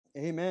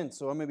Amen.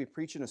 So I'm going to be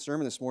preaching a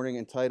sermon this morning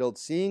entitled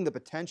Seeing the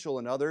Potential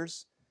in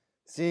Others.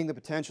 Seeing the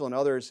Potential in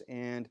Others.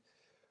 And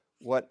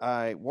what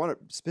I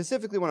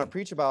specifically want to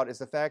preach about is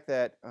the fact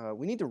that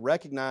we need to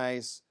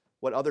recognize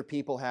what other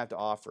people have to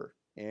offer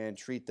and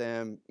treat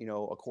them,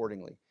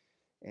 accordingly.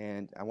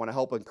 And I want to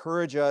help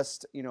encourage us,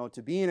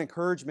 to be an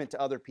encouragement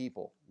to other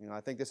people.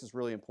 I think this is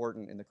really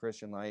important in the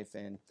Christian life.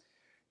 And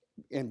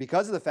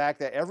because of the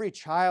fact that every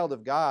child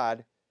of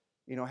God,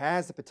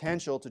 has the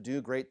potential to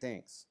do great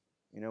things.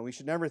 We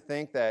should never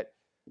think that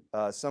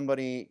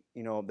somebody,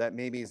 that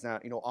maybe is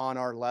not, on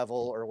our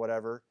level or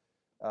whatever,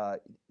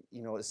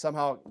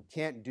 somehow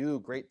can't do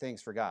great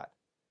things for God.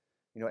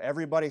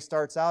 Everybody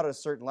starts out at a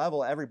certain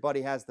level.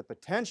 Everybody has the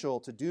potential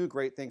to do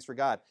great things for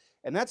God.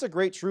 And that's a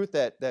great truth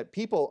that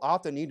people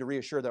often need to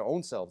reassure their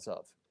own selves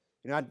of.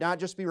 Not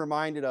just be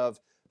reminded of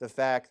the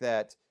fact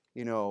that,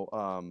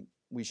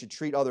 we should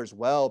treat others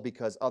well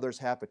because others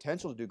have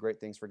potential to do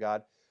great things for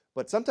God.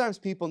 But sometimes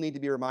people need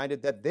to be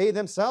reminded that they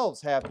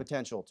themselves have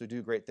potential to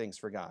do great things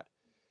for God.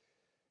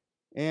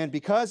 And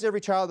because every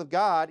child of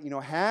God,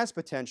 has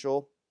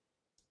potential,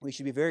 we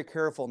should be very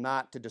careful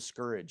not to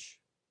discourage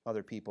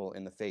other people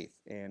in the faith.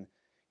 And,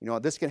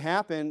 this can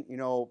happen,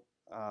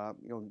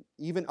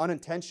 even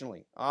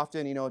unintentionally.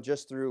 Often,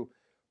 just through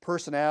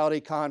personality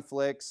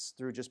conflicts,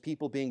 through just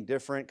people being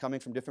different, coming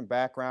from different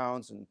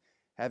backgrounds and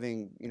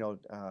having,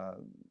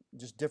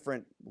 just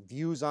different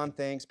views on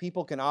things.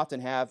 People can often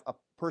have a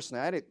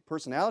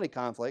personality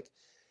conflict,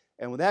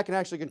 and what that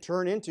can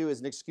turn into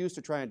is an excuse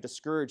to try and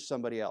discourage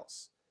somebody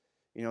else.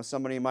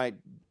 Somebody might,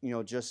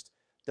 just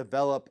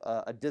develop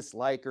a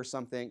dislike or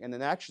something, and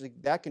then actually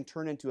that can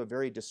turn into a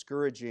very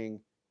discouraging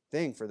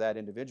thing for that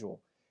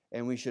individual,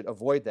 and we should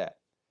avoid that.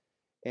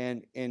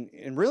 And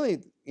really,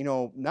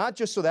 not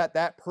just so that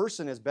that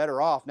person is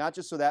better off, not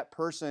just so that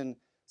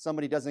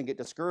somebody doesn't get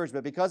discouraged,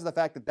 but because of the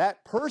fact that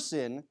that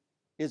person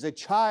is a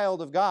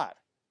child of God.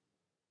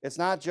 It's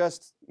not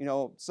just,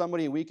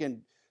 somebody we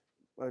can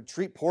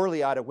treat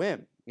poorly out of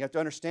whim. You have to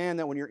understand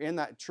that when you're in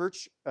that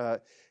church and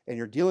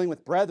you're dealing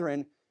with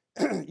brethren,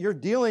 you're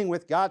dealing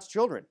with God's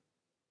children.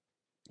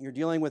 You're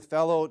dealing with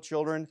fellow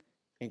children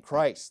in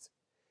Christ.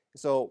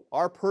 So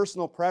our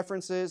personal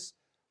preferences,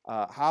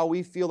 how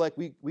we feel like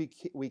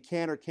we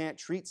can or can't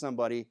treat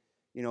somebody,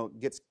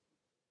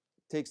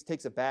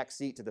 takes a back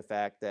seat to the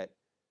fact that,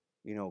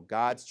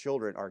 God's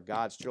children are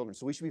God's children.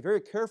 So we should be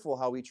very careful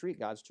how we treat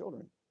God's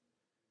children.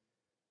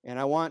 And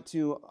I want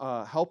to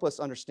help us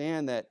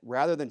understand that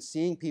rather than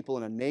seeing people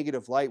in a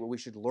negative light, what we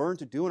should learn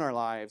to do in our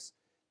lives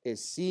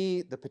is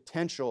see the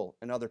potential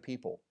in other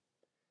people.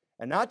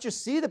 And not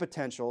just see the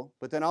potential,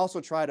 but then also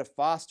try to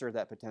foster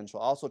that potential.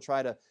 Also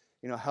try to,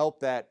 help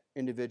that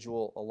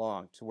individual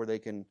along to where they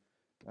can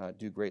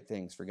do great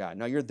things for God.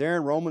 Now you're there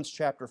in Romans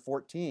chapter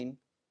 14.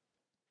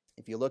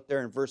 If you look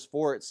there in verse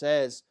 4, it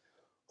says,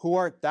 "Who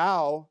art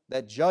thou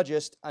that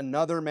judgest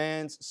another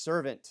man's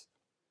servant?"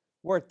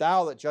 Who art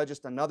thou that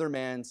judgest another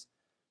man's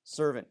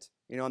servant?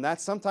 And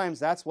sometimes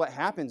that's what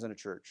happens in a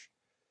church,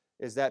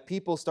 is that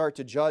people start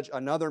to judge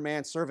another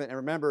man's servant. And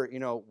remember,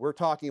 we're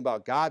talking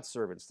about God's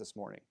servants this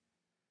morning.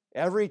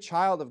 Every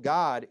child of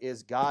God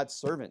is God's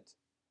servant.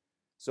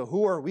 So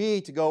who are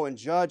we to go and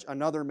judge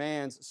another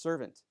man's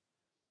servant?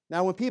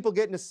 Now, when people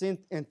get into sin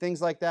and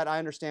things like that, I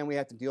understand we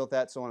have to deal with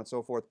that, so on and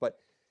so forth. But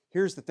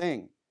here's the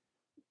thing.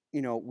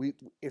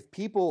 If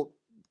people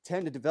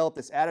tend to develop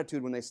this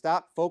attitude when they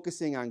stop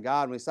focusing on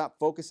God, when they stop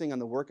focusing on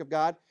the work of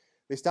God,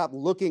 they stop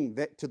looking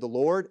to the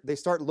Lord, they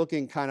start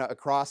looking kind of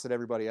across at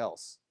everybody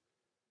else.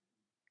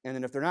 And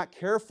then if they're not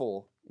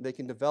careful, they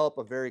can develop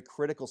a very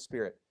critical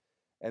spirit,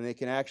 and they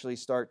can actually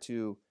start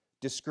to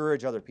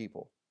discourage other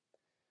people.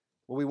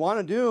 What we want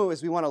to do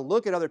is we want to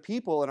look at other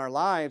people in our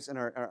lives and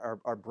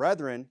our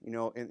brethren,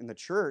 in the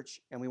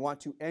church, and we want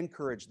to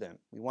encourage them.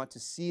 We want to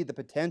see the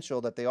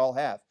potential that they all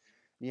have.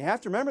 And you have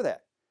to remember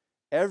that.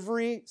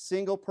 Every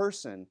single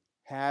person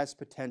has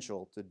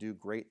potential to do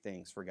great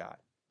things for God.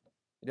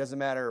 It doesn't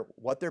matter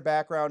what their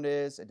background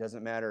is. It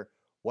doesn't matter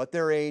what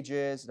their age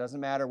is. It doesn't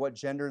matter what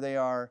gender they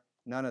are.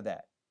 None of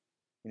that.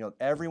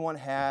 Everyone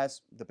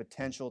has the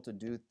potential to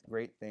do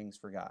great things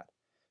for God.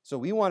 So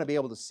we want to be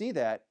able to see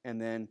that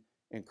and then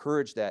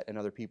encourage that in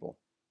other people.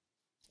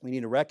 We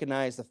need to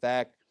recognize the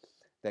fact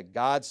that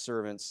God's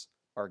servants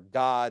are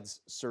God's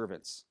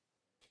servants,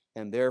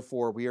 and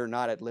therefore we are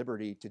not at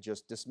liberty to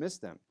just dismiss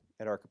them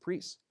at our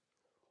caprice.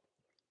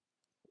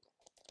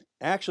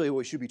 Actually, what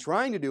we should be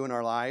trying to do in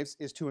our lives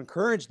is to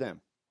encourage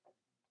them.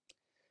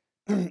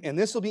 And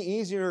this will be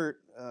easier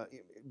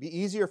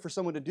for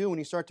someone to do when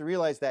you start to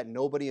realize that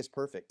nobody is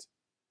perfect.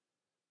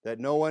 That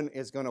no one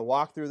is going to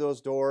walk through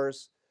those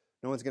doors.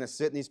 No one's going to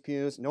sit in these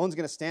pews. No one's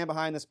going to stand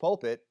behind this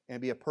pulpit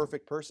and be a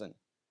perfect person.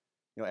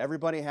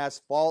 Everybody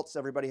has faults.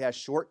 Everybody has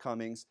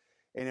shortcomings.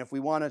 And if we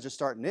want to just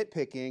start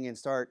nitpicking and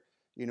start,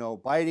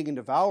 biting and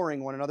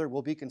devouring one another,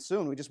 we'll be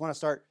consumed. We just want to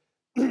start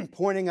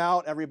pointing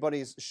out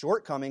everybody's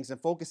shortcomings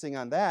and focusing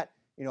on that.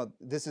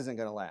 This isn't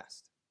going to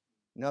last.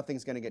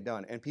 Nothing's going to get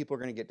done. And people are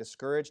going to get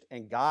discouraged,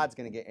 and God's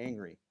going to get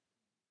angry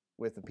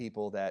with the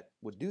people that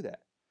would do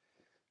that.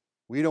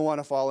 We don't want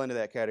to fall into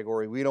that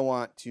category. We don't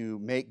want to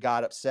make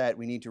God upset.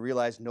 We need to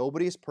realize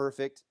nobody is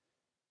perfect.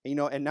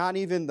 And not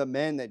even the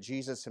men that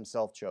Jesus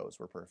himself chose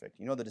were perfect.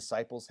 The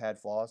disciples had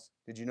flaws.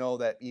 Did you know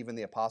that even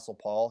the Apostle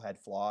Paul had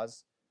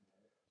flaws?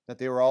 That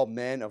they were all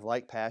men of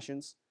like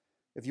passions?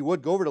 If you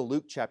would, go over to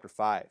Luke chapter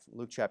 5.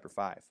 Luke chapter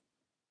 5.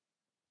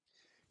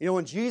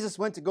 When Jesus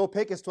went to go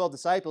pick his 12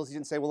 disciples, he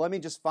didn't say, well, let me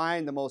just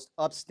find the most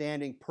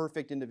upstanding,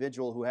 perfect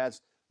individual who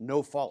has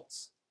no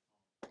faults.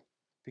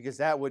 Because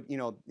that would,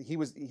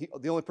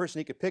 the only person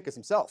he could pick is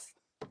himself.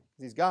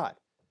 He's God.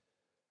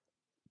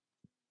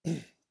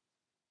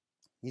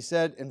 He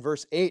said in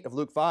verse 8 of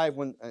Luke 5,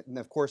 and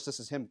of course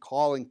this is him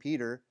calling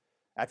Peter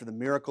after the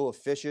miracle of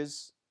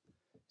fishes.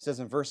 He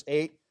says in verse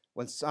 8,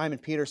 when Simon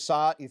Peter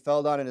saw it, he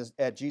fell down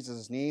at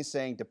Jesus' knees,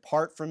 saying,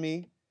 "Depart from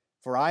me,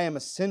 for I am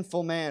a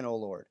sinful man, O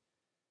Lord."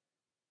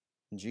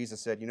 And Jesus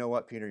said, "You know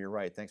what, Peter, you're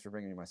right. Thanks for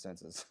bringing me my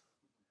senses.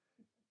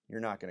 You're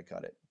not going to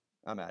cut it.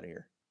 I'm out of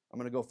here. I'm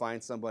going to go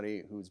find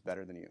somebody who's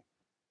better than you."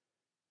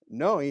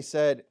 No, he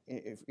said,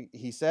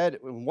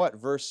 in what?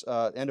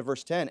 End of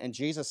verse 10, and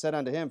Jesus said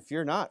unto him,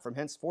 "Fear not, from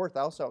henceforth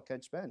thou shalt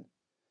catch men."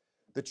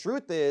 The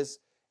truth is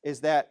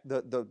that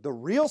the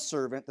real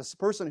servant, this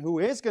person who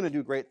is going to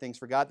do great things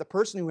for God, the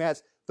person who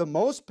has the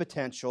most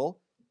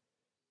potential,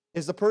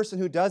 is the person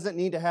who doesn't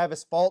need to have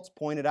his faults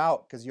pointed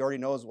out because he already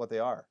knows what they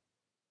are.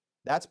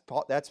 That's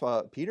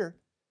Peter.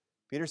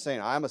 Peter's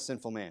saying, "I'm a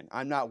sinful man.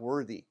 I'm not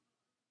worthy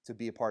to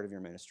be a part of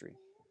your ministry."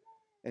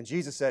 And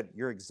Jesus said,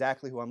 "You're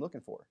exactly who I'm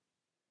looking for."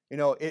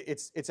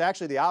 It's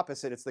actually the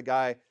opposite. It's the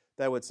guy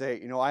that would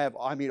say,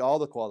 I meet all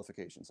the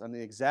qualifications. I'm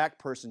the exact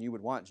person you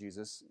would want,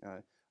 Jesus.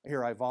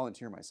 Here, I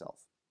volunteer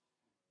myself.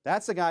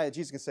 That's the guy that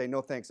Jesus can say,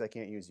 "No, thanks, I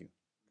can't use you.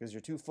 Because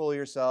you're too full of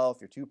yourself,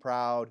 you're too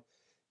proud,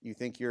 you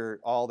think you're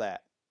all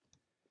that."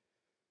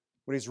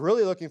 What he's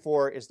really looking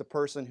for is the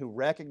person who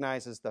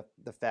recognizes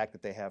the fact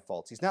that they have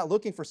faults. He's not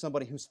looking for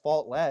somebody who's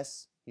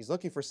faultless. He's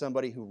looking for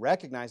somebody who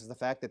recognizes the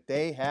fact that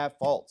they have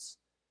faults.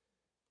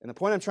 And the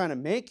point I'm trying to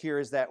make here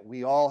is that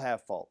we all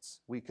have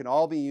faults. We can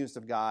all be used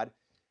of God,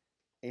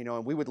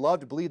 and we would love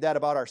to believe that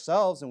about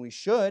ourselves, and we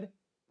should,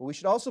 but we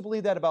should also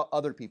believe that about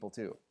other people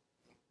too.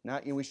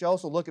 We should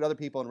also look at other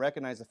people and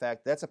recognize the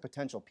fact that's a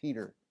potential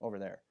Peter over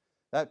there.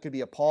 That could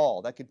be a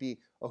Paul. That could be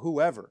a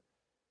whoever.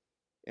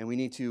 And we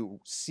need to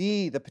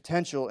see the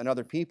potential in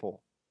other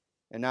people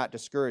and not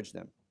discourage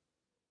them.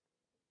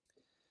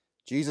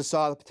 Jesus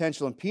saw the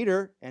potential in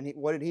Peter, and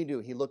what did he do?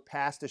 He looked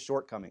past his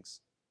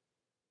shortcomings.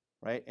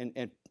 Right?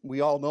 And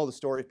we all know the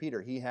story of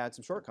Peter. He had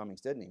some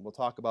shortcomings, didn't he? We'll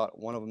talk about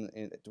one of them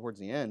towards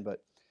the end.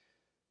 But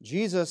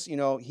Jesus,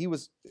 he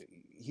was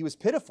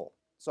pitiful.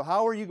 So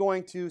how are you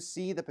going to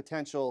see the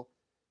potential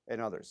in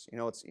others?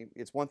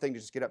 It's one thing to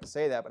just get up and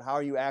say that, but how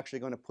are you actually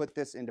going to put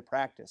this into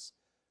practice?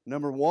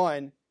 Number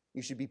one,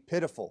 you should be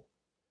pitiful.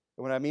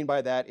 And what I mean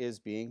by that is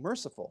being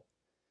merciful.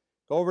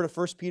 Go over to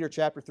 1 Peter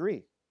chapter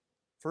 3.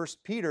 1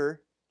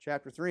 Peter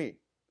chapter 3.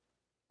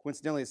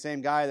 Coincidentally, the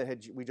same guy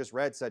that we just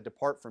read said,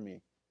 "Depart from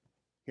me."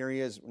 Here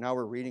he is. Now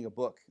we're reading a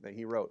book that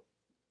he wrote.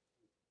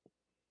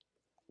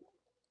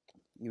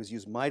 He was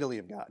used mightily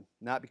of God,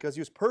 not because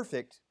he was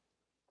perfect,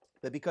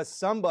 but because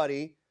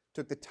somebody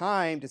took the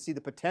time to see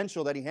the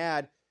potential that he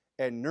had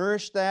and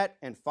nourished that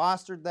and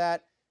fostered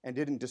that and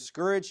didn't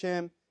discourage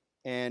him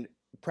and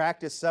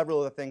practiced several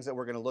of the things that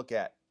we're going to look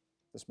at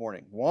this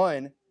morning.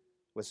 One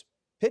was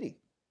pity.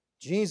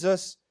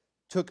 Jesus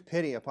took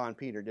pity upon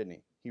Peter,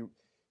 didn't he?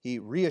 He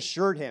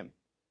reassured him.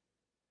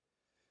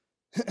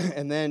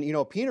 And then,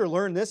 Peter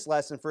learned this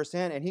lesson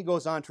firsthand, and he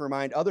goes on to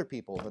remind other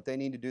people that they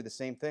need to do the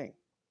same thing.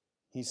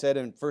 He said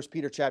in 1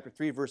 Peter chapter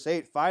 3, verse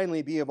 8,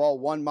 "Finally, be of all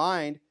one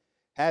mind,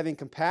 having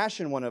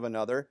compassion one of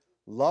another,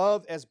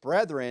 love as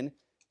brethren,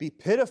 be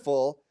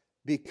pitiful,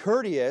 be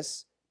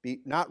courteous,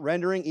 be not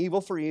rendering evil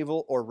for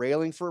evil or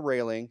railing for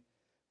railing,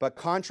 but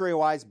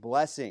contrariwise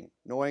blessing,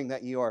 knowing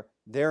that you are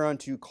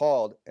thereunto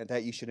called, and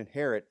that you should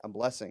inherit a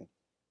blessing."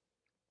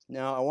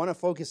 Now, I want to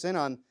focus in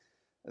on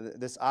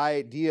this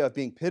idea of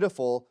being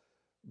pitiful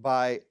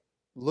by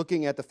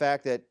looking at the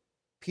fact that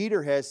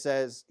Peter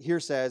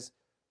says,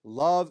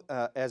 love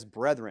as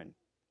brethren.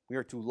 We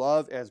are to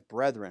love as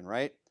brethren,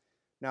 right?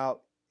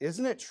 Now,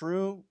 isn't it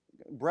true,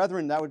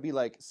 brethren, that would be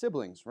like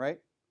siblings,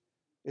 right?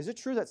 Is it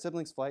true that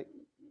siblings fight?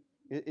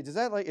 Is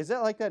that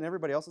like that in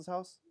everybody else's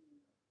house?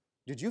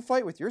 Did you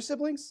fight with your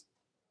siblings?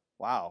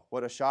 Wow,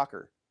 what a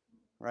shocker,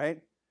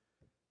 right?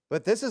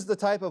 But this is the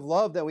type of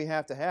love that we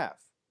have to have.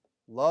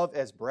 Love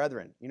as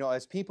brethren,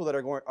 as people that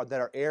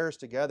are heirs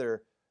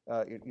together,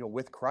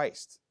 with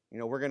Christ.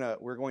 We're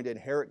going to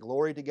inherit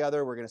glory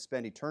together. We're going to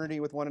spend eternity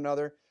with one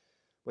another.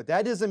 But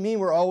that doesn't mean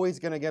we're always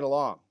going to get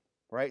along,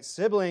 right?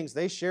 Siblings,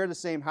 they share the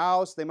same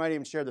house. They might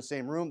even share the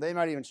same room. They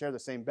might even share the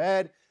same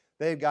bed.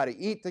 They've got to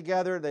eat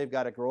together. They've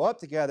got to grow up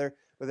together.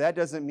 But that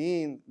doesn't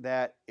mean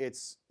that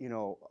it's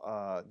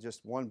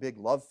just one big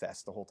love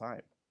fest the whole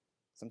time.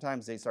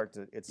 Sometimes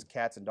it's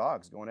cats and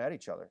dogs going at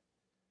each other,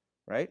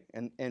 right?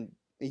 And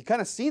you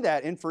kind of see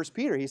that in 1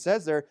 Peter. He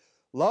says there,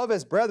 love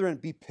as brethren,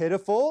 be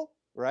pitiful,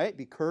 right?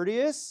 Be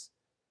courteous,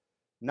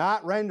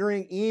 Not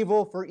rendering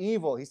evil for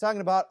evil. He's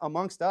talking about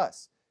amongst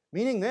us.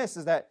 Meaning this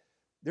is that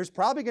there's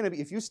probably going to be,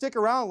 if you stick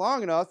around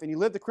long enough and you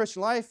live the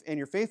Christian life and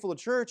you're faithful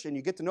to church and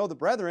you get to know the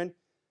brethren,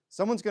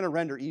 someone's going to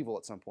render evil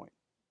at some point.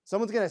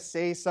 Someone's going to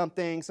say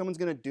something. Someone's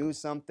going to do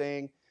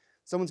something.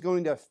 Someone's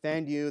going to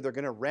offend you. They're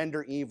going to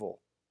render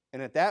evil.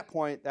 And at that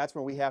point, that's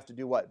when we have to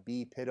do what?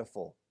 Be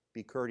pitiful.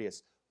 Be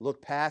courteous.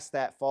 Look past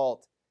that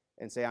fault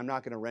and say, I'm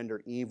not going to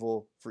render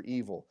evil for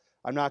evil.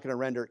 I'm not going to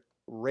render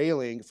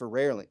railing for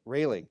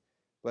railing.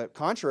 But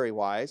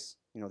contrary-wise,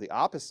 the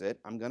opposite,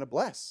 I'm going to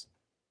bless.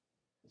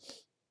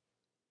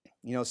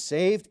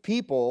 Saved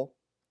people,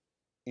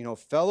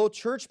 fellow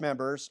church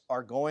members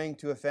are going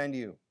to offend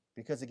you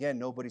because, again,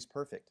 nobody's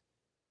perfect.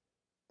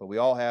 But we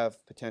all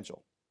have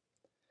potential.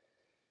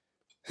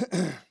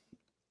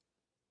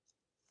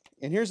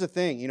 And here's the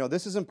thing,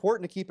 this is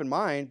important to keep in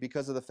mind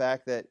because of the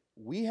fact that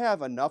we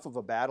have enough of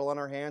a battle on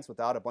our hands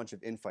without a bunch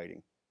of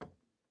infighting.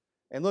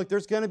 And look,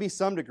 there's going to be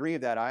some degree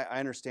of that. I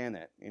understand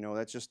that.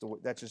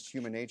 That's just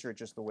human nature. It's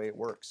just the way it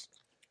works.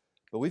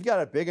 But we've got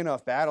a big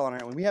enough battle on our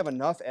hands. When we have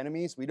enough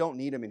enemies, we don't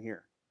need them in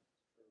here.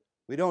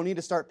 We don't need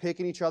to start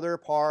picking each other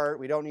apart.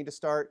 We don't need to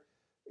start,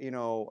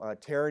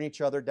 tearing each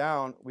other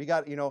down. We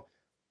got,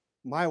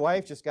 my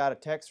wife just got a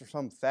text from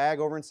some fag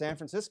over in San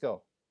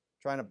Francisco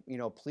trying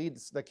to, plead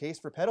the case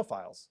for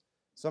pedophiles.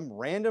 Some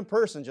random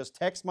person just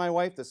texted my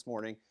wife this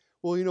morning.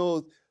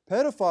 Well,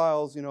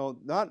 pedophiles,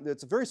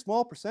 it's a very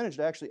small percentage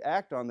to actually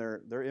act on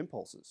their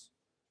impulses.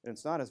 And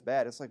it's not as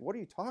bad. It's like, what are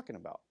you talking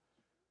about?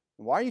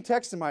 Why are you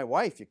texting my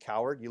wife, you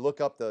coward? You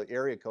look up the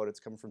area code. It's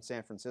coming from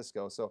San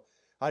Francisco. So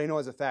how do you know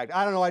it's a fact?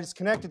 I don't know. I just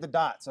connected the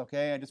dots,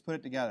 okay? I just put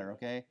it together,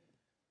 okay?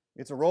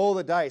 It's a roll of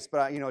the dice.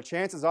 But,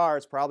 chances are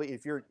it's probably,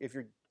 if you're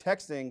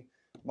texting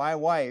my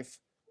wife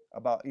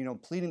about,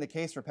 pleading the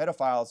case for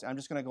pedophiles, I'm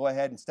just going to go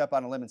ahead and step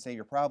on a limb and say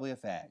you're probably a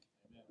fag,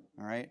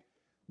 all right?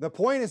 The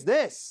point is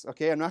this,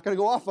 okay? I'm not going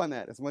to go off on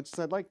that as much as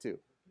I'd like to,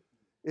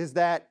 is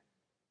that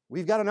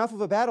we've got enough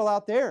of a battle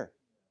out there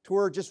to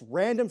where just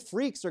random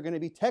freaks are going to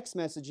be text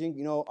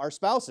messaging, our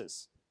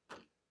spouses.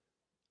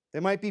 They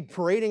might be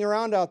parading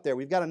around out there.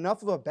 We've got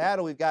enough of a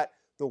battle. We've got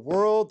the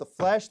world, the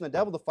flesh, and the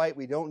devil to fight.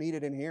 We don't need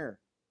it in here.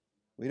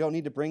 We don't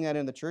need to bring that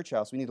in the church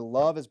house. We need to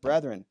love as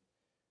brethren.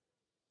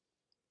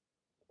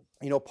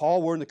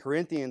 Paul warned the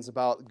Corinthians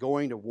about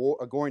going to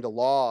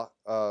law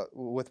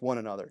with one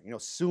another,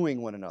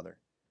 suing one another.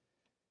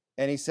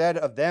 And he said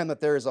of them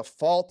that there is a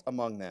fault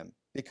among them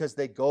because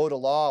they go to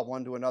law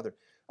one to another.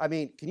 I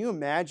mean, can you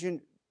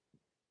imagine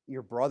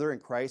your brother in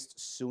Christ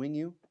suing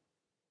you,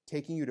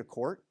 taking you to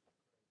court?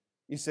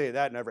 You say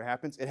that never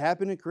happens. It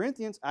happened in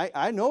Corinthians.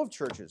 I know of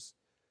churches.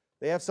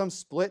 They have some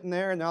split in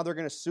there, and now they're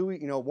going to sue.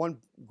 One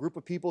group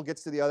of people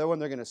gets to the other one.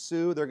 They're going to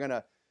sue. They're going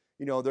to,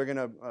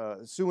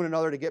 sue one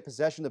another to get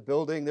possession of the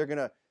building. They're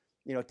going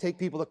to, take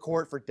people to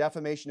court for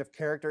defamation of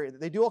character.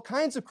 They do all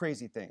kinds of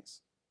crazy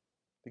things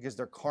because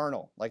they're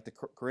carnal, like the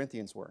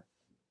Corinthians were.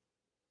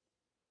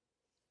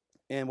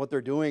 And what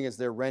they're doing is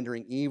they're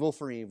rendering evil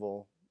for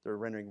evil. They're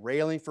rendering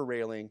railing for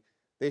railing.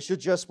 They should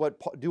just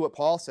do what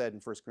Paul said in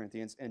 1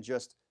 Corinthians and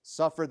just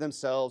suffer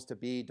themselves to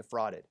be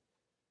defrauded.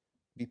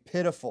 Be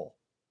pitiful,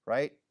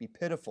 right? Be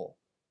pitiful.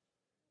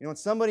 When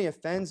somebody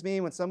offends me,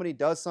 when somebody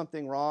does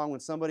something wrong, when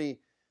somebody,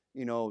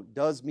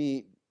 does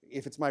me,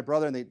 if it's my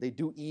brother and they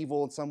do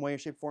evil in some way or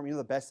shape or form,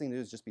 the best thing to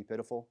do is just be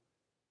pitiful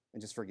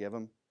and just forgive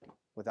them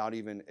without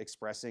even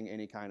expressing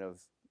any kind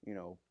of,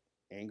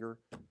 anger.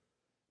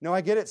 No,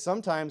 I get it.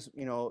 Sometimes,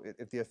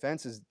 if the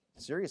offense is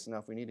serious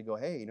enough, we need to go,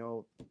 hey,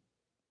 you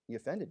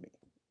offended me.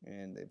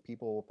 And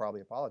people will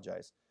probably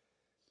apologize.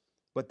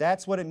 But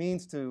that's what it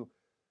means to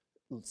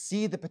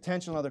see the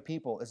potential in other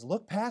people, is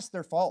look past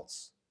their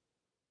faults.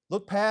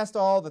 Look past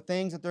all the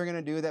things that they're going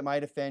to do that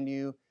might offend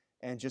you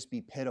and just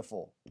be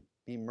pitiful.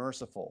 Be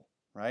merciful,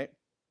 right?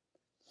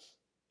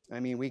 I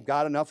mean, we've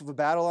got enough of a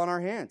battle on our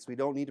hands. We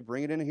don't need to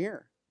bring it in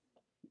here.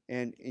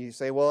 And you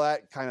say, well,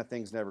 that kind of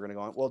thing's never going to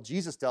go on. Well,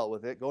 Jesus dealt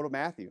with it. Go to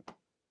Matthew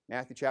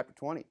chapter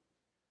 20.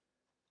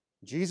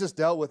 Jesus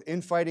dealt with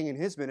infighting in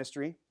his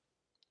ministry.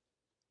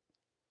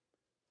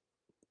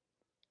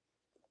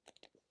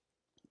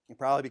 And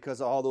probably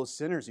because of all those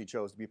sinners he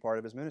chose to be part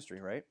of his ministry,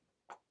 right?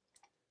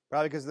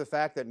 Probably because of the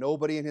fact that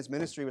nobody in his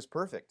ministry was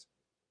perfect.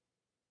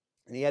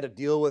 And he had to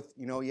deal with,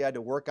 he had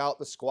to work out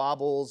the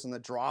squabbles and the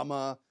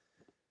drama.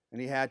 And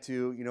he had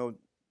to,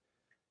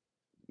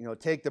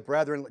 take the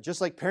brethren,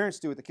 just like parents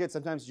do with the kids.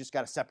 Sometimes you just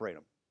got to separate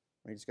them.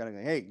 You just got to go,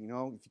 hey, if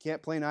you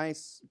can't play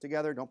nice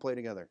together, don't play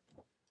together.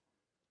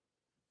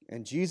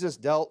 And Jesus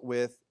dealt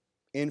with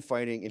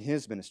infighting in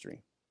his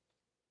ministry.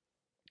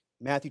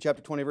 Matthew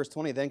chapter 20, verse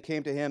 20, then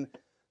came to him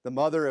the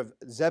mother of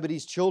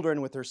Zebedee's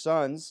children with her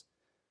sons,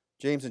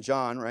 James and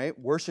John, right,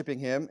 worshiping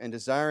him and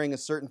desiring a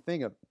certain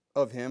thing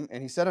of him.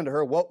 And he said unto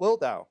her, what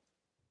wilt thou?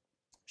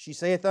 She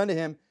saith unto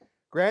him,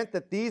 grant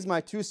that these my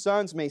two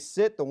sons may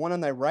sit, the one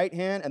on thy right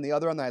hand and the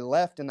other on thy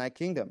left in thy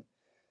kingdom.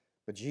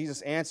 But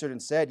Jesus answered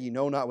and said, ye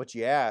know not what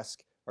ye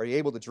ask. Are ye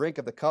able to drink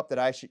of the cup that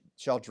I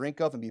shall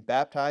drink of and be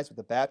baptized with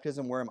the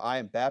baptism wherein I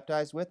am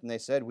baptized with? And they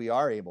said, we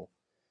are able.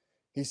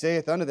 He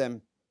saith unto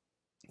them,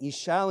 Ye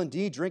shall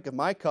indeed drink of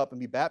my cup and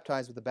be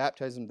baptized with the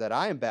baptism that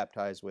I am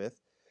baptized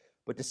with.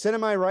 But to sit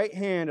on my right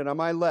hand and on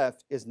my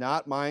left is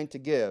not mine to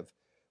give,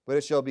 but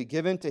it shall be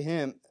given to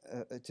him,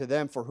 to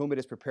them for whom it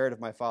is prepared of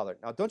my Father.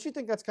 Now, don't you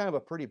think that's kind of a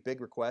pretty big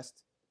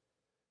request?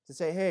 To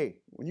say, hey,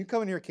 when you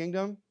come into your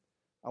kingdom,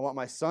 I want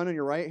my son on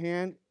your right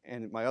hand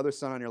and my other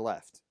son on your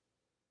left.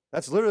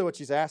 That's literally what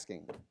she's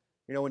asking.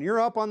 You know, when you're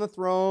up on the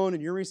throne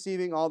and you're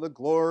receiving all the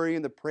glory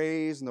and the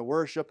praise and the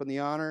worship and the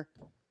honor,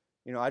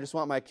 you know, I just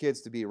want my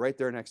kids to be right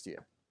there next to you.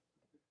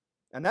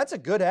 And that's a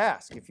good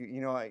ask. If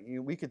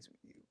we could,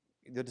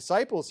 the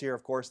disciples here,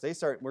 of course,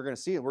 we're going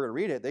to see it, we're going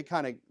to read it,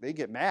 they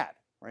get mad,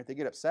 right? They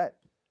get upset.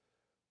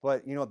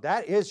 But, you know,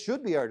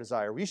 should be our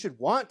desire. We should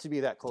want to be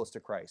that close to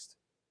Christ.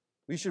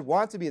 We should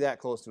want to be that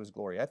close to his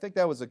glory. I think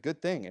that was a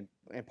good thing.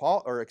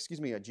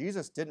 And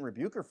Jesus didn't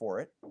rebuke her for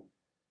it.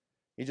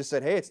 He just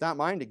said, hey, it's not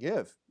mine to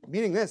give.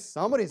 Meaning this,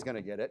 somebody's going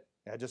to get it.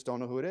 I just don't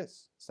know who it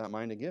is. It's not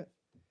mine to give.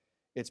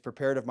 It's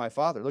prepared of my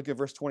Father. Look at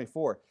verse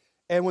 24.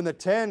 And when the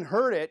 10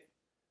 heard it,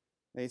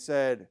 they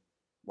said,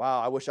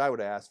 wow, I wish I would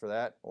have asked for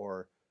that.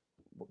 Or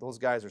those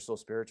guys are so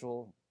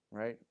spiritual,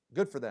 right?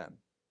 Good for them.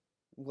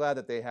 I'm glad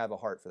that they have a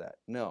heart for that.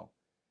 No.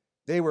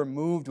 They were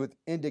moved with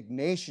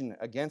indignation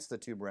against the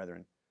two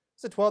brethren.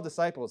 It's the 12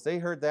 disciples. They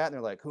heard that and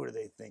they're like, who do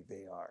they think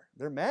they are?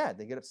 They're mad.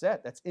 They get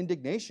upset. That's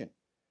indignation.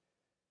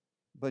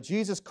 But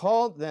Jesus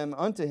called them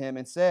unto him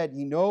and said,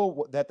 ye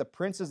know that the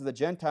princes of the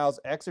Gentiles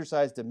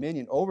exercise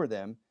dominion over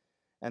them,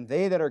 and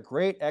they that are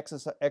great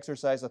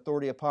exercise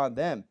authority upon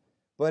them.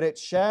 But it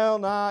shall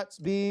not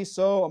be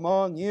so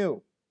among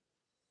you.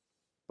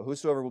 But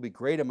whosoever will be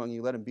great among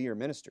you, let him be your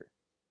minister.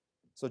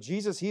 So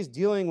Jesus, he's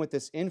dealing with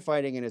this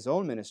infighting in his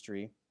own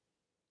ministry,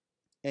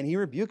 and he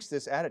rebukes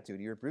this attitude.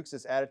 He rebukes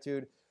this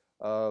attitude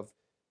of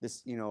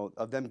this, you know,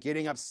 of them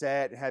getting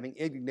upset, having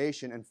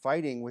indignation, and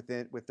fighting with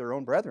their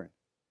own brethren.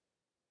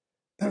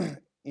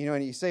 You know,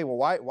 and you say, well,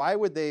 why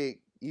would they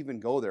even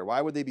go there? Why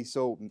would they be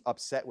so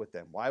upset with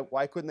them?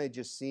 Why couldn't they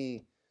just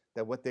see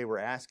that what they were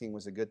asking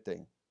was a good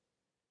thing?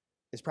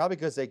 It's probably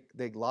because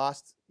they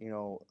lost, you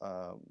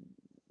know,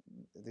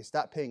 they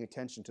stopped paying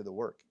attention to the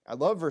work. I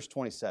love verse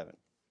 27.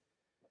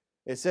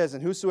 It says,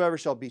 and whosoever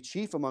shall be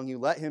chief among you,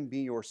 let him be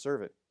your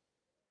servant.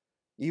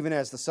 Even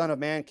as the Son of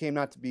Man came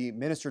not to be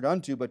ministered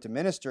unto, but to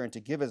minister and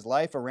to give his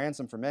life a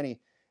ransom for many.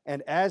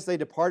 And as they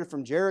departed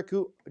from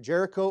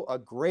Jericho, a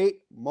great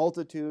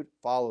multitude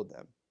followed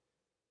him.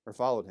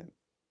 I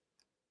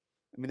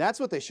mean, that's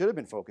what they should have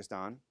been focused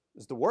on,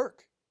 is the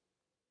work.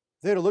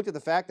 If they'd have looked at the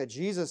fact that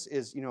Jesus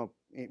is, you know,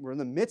 we're in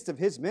the midst of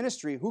his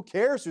ministry, who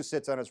cares who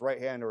sits on his right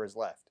hand or his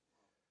left?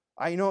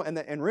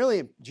 And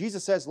really,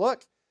 Jesus says,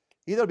 look,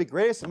 he that will be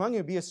greatest among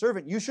you be a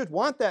servant. You should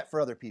want that for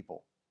other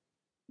people.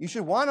 You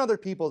should want other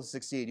people to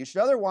succeed. You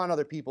should want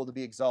other people to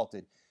be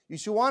exalted. You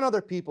should want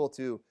other people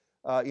to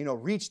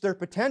reach their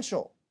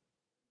potential.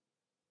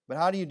 But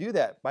how do you do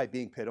that? By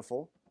being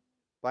pitiful,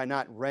 by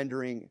not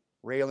rendering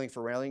railing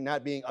for railing,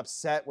 not being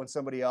upset when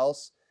somebody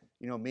else,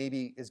 you know,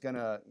 maybe is going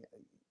to,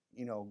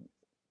 you know,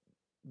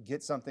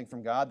 get something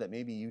from God that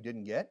maybe you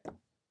didn't get.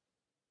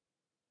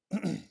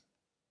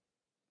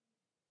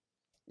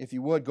 If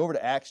you would, go over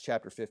to Acts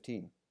chapter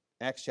 15.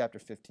 Acts chapter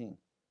 15.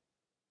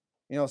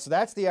 You know, so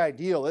that's the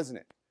ideal, isn't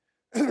it?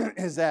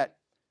 Is that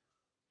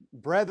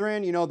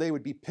brethren, you know, they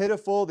would be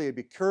pitiful, they would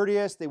be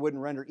courteous, they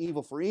wouldn't render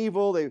evil for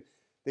evil,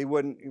 they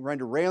wouldn't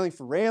render railing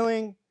for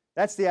railing.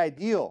 That's the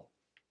ideal.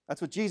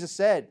 That's what Jesus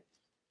said.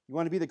 You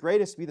want to be the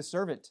greatest, be the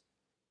servant.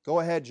 Go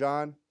ahead,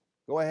 John.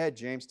 Go ahead,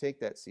 James, take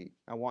that seat.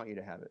 I want you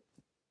to have it.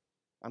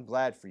 I'm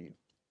glad for you.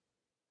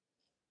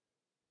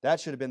 That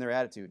should have been their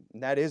attitude,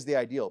 and that is the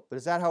ideal. But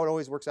is that how it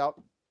always works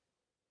out?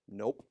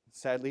 Nope.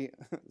 Sadly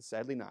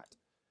not.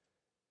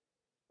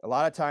 A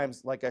lot of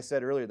times, like I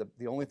said earlier,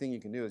 the only thing you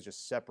can do is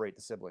just separate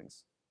the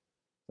siblings.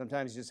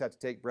 Sometimes you just have to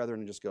take brethren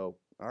and just go,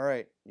 all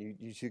right,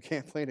 you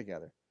can't play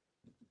together.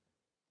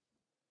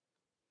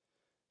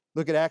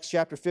 Look at Acts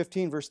chapter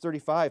 15, verse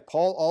 35.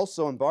 Paul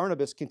also and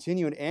Barnabas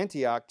continue in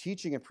Antioch,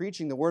 teaching and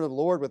preaching the word of the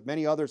Lord with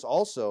many others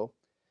also.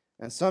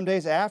 And some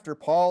days after,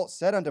 Paul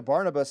said unto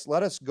Barnabas,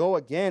 let us go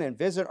again and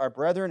visit our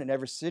brethren in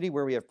every city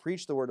where we have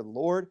preached the word of the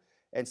Lord,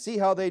 and see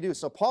how they do.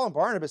 So Paul and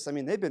Barnabas, I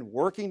mean, they've been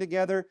working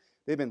together.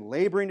 They've been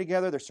laboring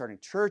together. They're starting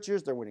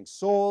churches. They're winning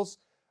souls.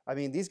 I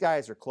mean, these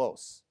guys are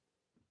close.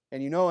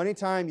 And you know,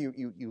 anytime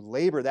you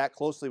labor that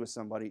closely with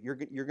somebody, you're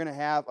going to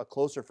have a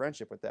closer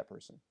friendship with that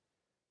person.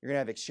 You're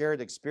going to have shared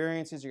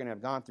experiences. You're going to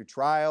have gone through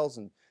trials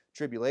and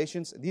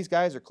tribulations. These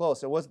guys are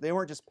close. They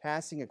weren't just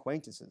passing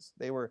acquaintances.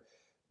 They were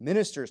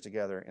ministers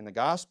together in the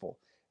gospel.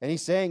 And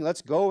he's saying,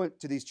 let's go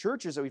to these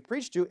churches that we've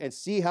preached to and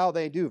see how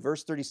they do.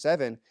 Verse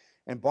 37,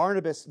 and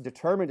Barnabas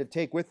determined to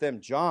take with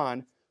them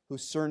John,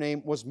 whose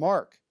surname was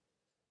Mark.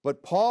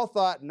 But Paul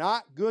thought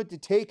not good to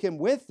take him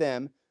with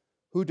them,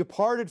 who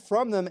departed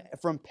from them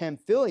from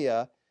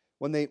Pamphylia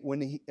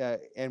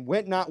and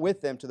went not with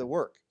them to the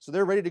work. So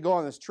they're ready to go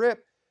on this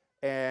trip.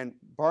 And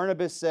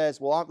Barnabas says,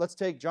 well, let's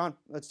take John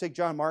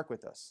Mark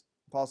with us.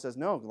 Paul says,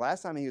 no, the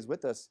last time he was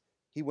with us,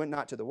 he went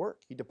not to the work.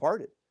 He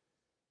departed.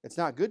 It's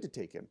not good to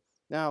take him.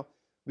 Now,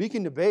 We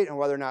can debate on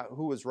whether or not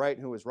who was right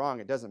and who was wrong.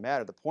 It doesn't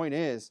matter. The point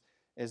is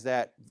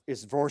that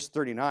it's verse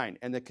 39,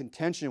 and the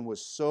contention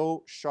was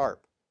so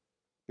sharp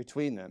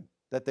between them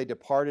that they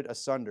departed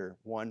asunder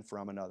one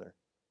from another.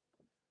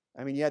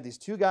 I mean, you had these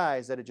two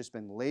guys that had just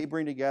been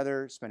laboring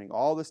together, spending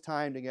all this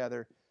time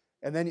together,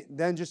 and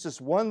then just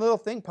this one little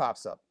thing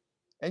pops up.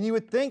 And you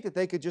would think that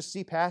they could just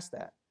see past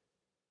that.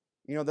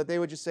 You know, that they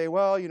would just say,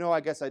 well, you know,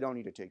 I guess I don't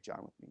need to take John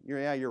with me.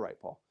 You're right,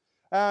 Paul.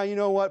 You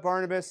know what,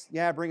 Barnabas?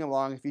 Yeah, bring him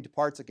along. If he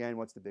departs again,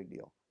 what's the big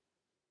deal?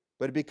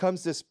 But it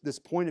becomes this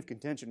point of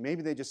contention.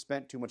 Maybe they just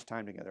spent too much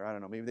time together. I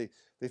don't know. Maybe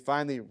they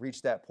finally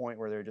reached that point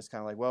where they're just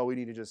kind of like, well, we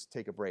need to just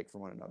take a break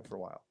from one another for a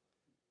while.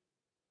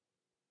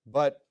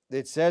 But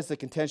it says the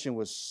contention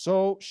was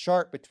so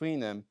sharp between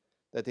them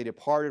that they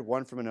departed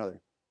one from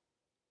another.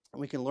 And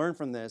we can learn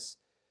from this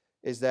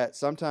is that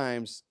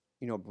sometimes,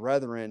 you know,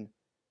 brethren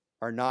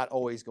are not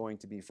always going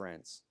to be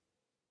friends.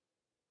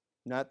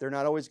 They're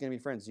not always going to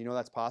be friends. You know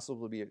that's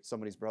possible to be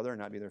somebody's brother and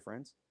not be their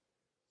friends?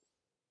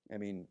 I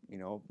mean, you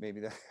know,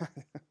 maybe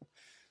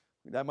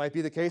that might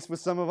be the case with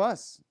some of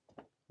us.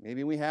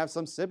 Maybe we have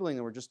some sibling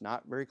that we're just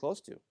not very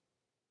close to,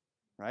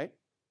 right?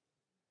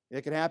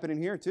 It could happen in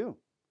here too.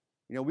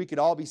 You know, we could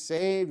all be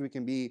saved. We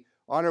can be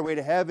on our way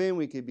to heaven.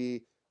 We could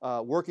be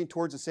working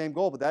towards the same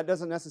goal, but that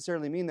doesn't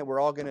necessarily mean that we're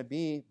all going to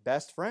be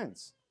best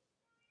friends.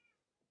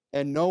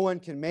 And no one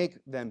can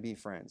make them be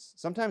friends.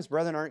 Sometimes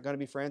brethren aren't going to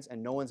be friends,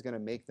 and no one's going to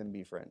make them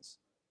be friends.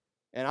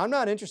 And I'm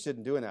not interested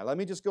in doing that. Let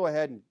me just go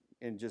ahead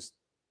and just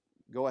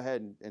go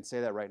ahead and say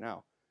that right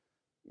now.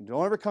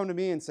 Don't ever come to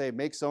me and say,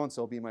 make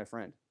so-and-so be my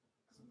friend.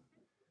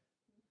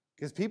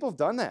 Because people have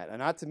done that. And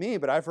not to me,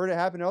 but I've heard it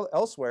happen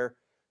elsewhere.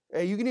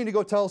 Hey, you need to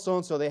go tell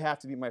so-and-so they have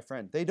to be my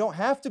friend. They don't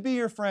have to be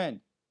your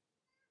friend.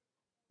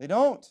 They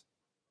don't.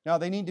 Now,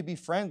 they need to be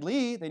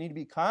friendly. They need to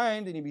be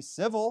kind. They need to be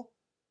civil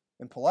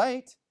and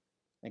polite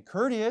and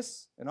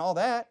courteous and all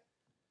that.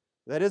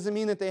 That doesn't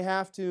mean that they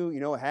have to, you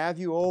know, have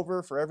you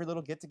over for every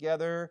little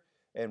get-together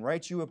and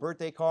write you a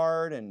birthday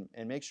card and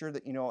make sure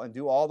that, you know, and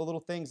do all the little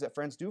things that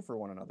friends do for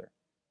one another.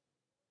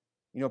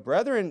 You know,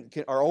 brethren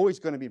are always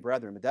going to be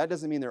brethren, but that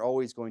doesn't mean they're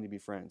always going to be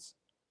friends.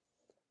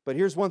 But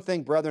here's one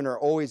thing brethren are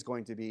always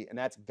going to be, and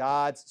that's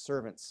God's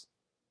servants.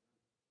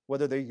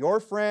 Whether they're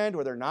your friend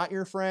or they're not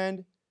your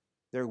friend,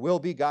 there will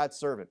be God's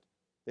servant.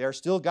 They are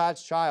still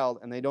God's child,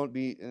 and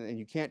and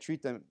you can't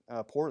treat them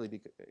poorly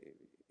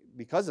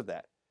because of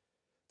that.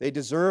 They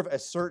deserve a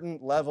certain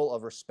level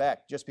of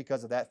respect just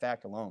because of that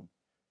fact alone.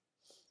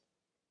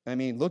 I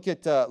mean, look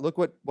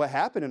what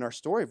happened in our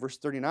story, verse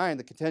 39.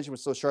 The contention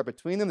was so sharp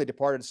between them, they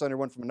departed asunder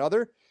one from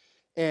another.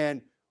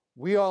 And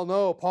we all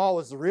know Paul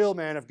was the real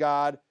man of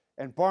God,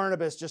 and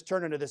Barnabas just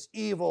turned into this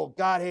evil,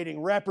 God-hating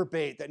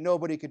reprobate that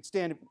nobody could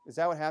stand. Is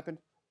that what happened?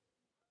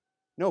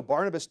 No,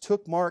 Barnabas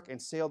took Mark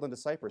and sailed into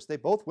Cyprus. They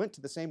both went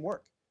to the same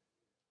work.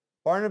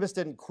 Barnabas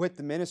didn't quit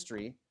the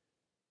ministry.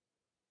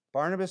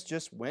 Barnabas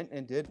just went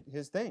and did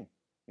his thing.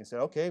 He said,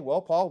 okay,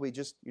 well, Paul,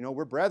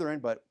 we're brethren,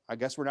 but I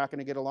guess we're not going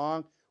to get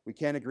along. We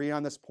can't agree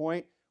on this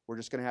point. We're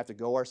just going to have to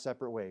go our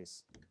separate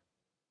ways.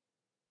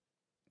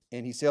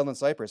 And he sailed in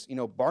Cyprus. You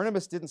know,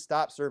 Barnabas didn't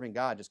stop serving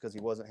God just because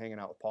he wasn't hanging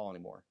out with Paul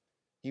anymore.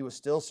 He was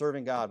still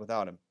serving God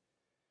without him.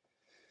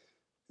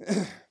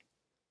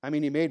 I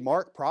mean, he made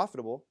Mark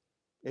profitable.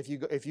 If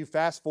you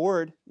fast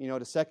forward, you know,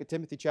 to 2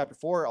 Timothy chapter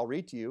 4, I'll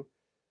read to you,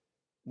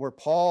 where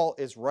Paul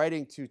is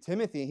writing to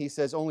Timothy. He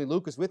says, only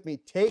Luke is with me.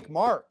 Take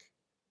Mark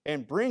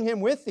and bring him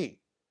with thee,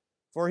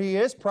 for he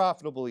is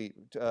profitable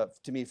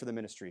to me for the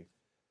ministry.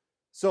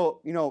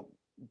 So, you know,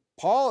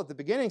 Paul at the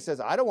beginning says,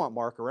 I don't want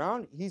Mark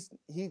around.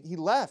 He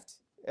left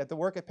at the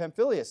work at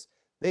Pamphylius.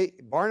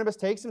 Barnabas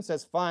takes him,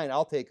 says, fine,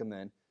 I'll take him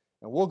then,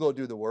 and we'll go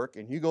do the work,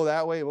 and you go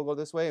that way, we'll go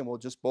this way, and we'll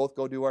just both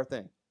go do our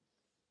thing.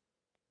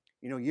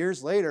 You know,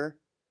 years later,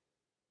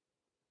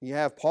 you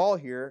have Paul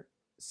here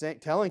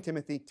telling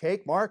Timothy,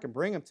 take Mark and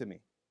bring him to me.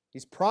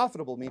 He's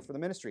profitable to me for the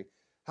ministry.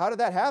 How did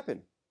that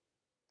happen?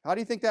 How do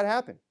you think that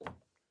happened?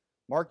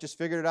 Mark just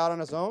figured it out on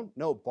his own?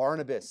 No,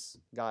 Barnabas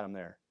got him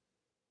there.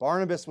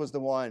 Barnabas was the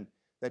one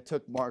that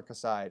took Mark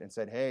aside and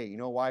said, hey, you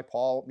know why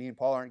me and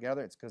Paul aren't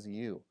together? It's because of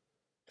you.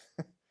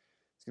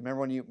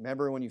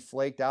 Remember when you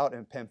flaked out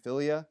in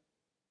Pamphylia?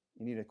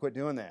 You need to quit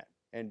doing that.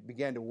 And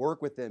began to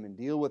work with them and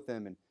deal with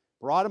them and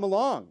brought him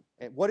along.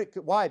 And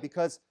why?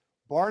 Because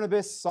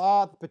Barnabas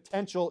saw the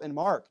potential in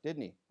Mark,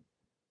 didn't he?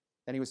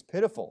 And he was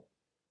pitiful.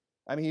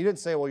 I mean, he didn't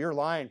say, well, you're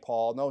lying,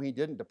 Paul. No, he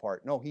didn't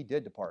depart. No, he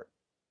did depart.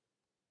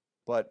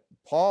 But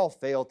Paul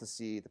failed to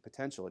see the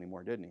potential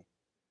anymore, didn't he?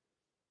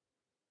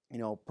 You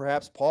know,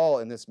 perhaps Paul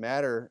in this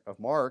matter of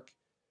Mark,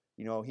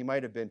 you know, he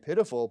might have been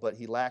pitiful, but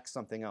he lacks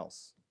something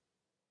else.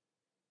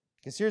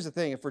 Because here's the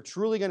thing, if we're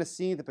truly going to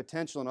see the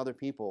potential in other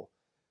people,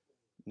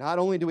 not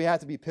only do we have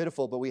to be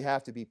pitiful, but we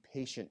have to be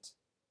patient.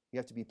 You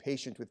have to be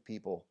patient with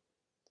people.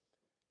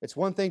 It's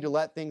one thing to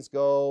let things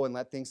go and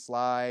let things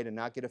slide and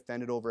not get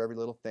offended over every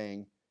little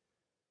thing,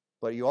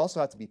 but you also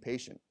have to be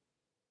patient.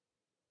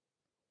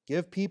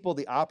 Give people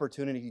the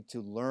opportunity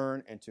to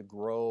learn and to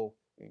grow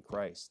in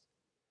Christ.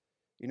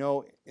 You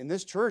know, in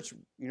this church,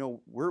 you know,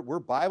 we're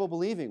Bible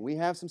believing. We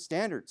have some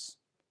standards.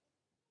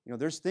 You know,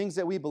 there's things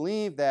that we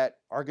believe that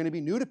are going to be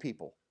new to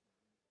people.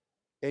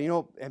 And, you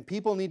know, and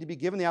people need to be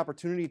given the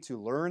opportunity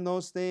to learn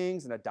those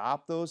things and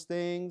adopt those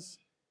things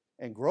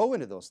and grow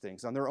into those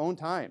things on their own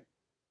time,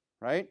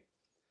 right?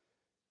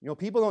 You know,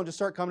 people don't just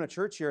start coming to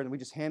church here and we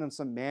just hand them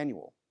some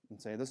manual and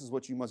say, this is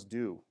what you must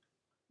do.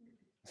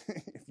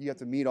 If you have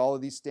to meet all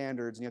of these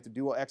standards and you have to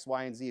do X,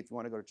 Y, and Z if you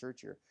want to go to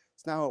church here.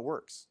 It's not how it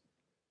works.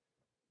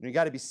 You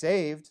got to be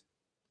saved,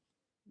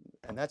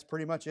 and that's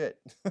pretty much it.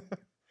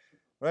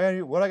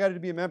 Right? What I got to do to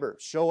be a member?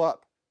 Show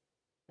up.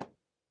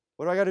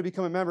 What do I got to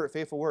become a member at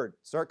Faithful Word?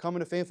 Start coming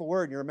to Faithful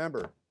Word and you're a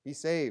member. Be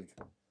saved.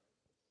 And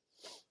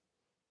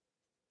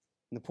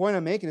the point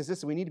I'm making is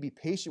this: that we need to be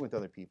patient with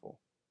other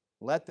people.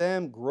 Let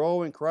them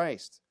grow in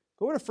Christ.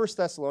 Go over to 1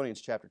 Thessalonians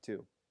chapter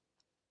 2.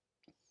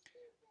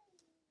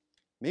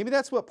 Maybe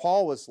that's what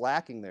Paul was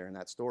lacking there in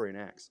that story in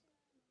Acts.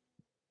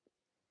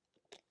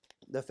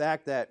 The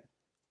fact that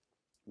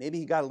maybe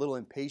he got a little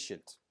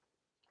impatient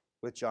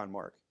with John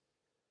Mark.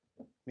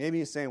 Maybe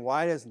he's saying,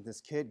 why doesn't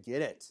this kid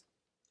get it?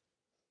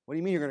 What do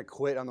you mean you're going to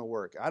quit on the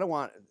work? I don't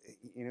want,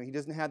 you know, he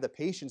doesn't have the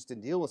patience to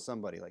deal with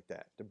somebody like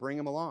that, to bring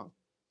him along.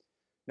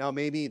 Now,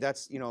 maybe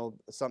that's, you know,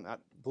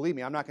 believe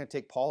me, I'm not going to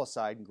take Paul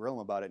aside and grill him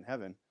about it in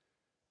heaven.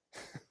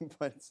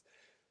 But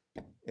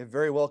it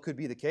very well could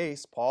be the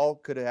case. Paul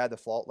could have had the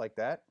fault like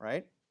that,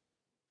 right?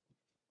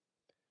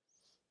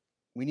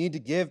 We need to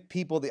give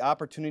people the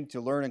opportunity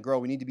to learn and grow.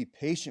 We need to be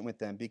patient with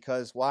them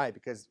because why?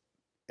 Because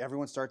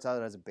everyone starts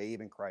out as a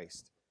babe in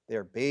Christ. They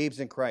are babes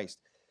in Christ.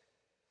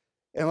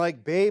 And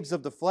like babes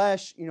of the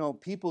flesh, you know,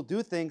 people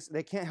do things,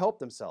 they can't help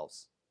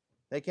themselves.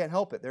 They can't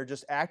help it. They're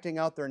just acting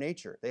out their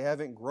nature. They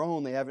haven't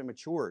grown. They haven't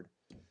matured.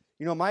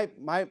 You know, my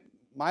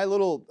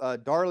little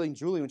darling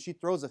Julie, when she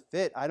throws a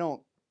fit, I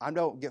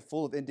don't get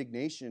full of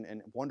indignation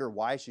and wonder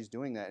why she's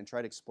doing that and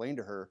try to explain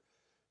to her,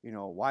 you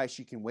know, why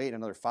she can wait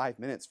another 5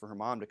 minutes for her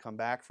mom to come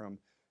back from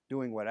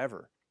doing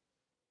whatever.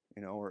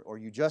 You know, or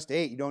you just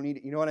ate. You don't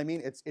need, you know what I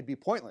mean? It'd be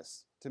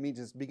pointless to me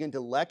to begin to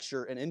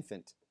lecture an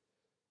infant,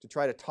 to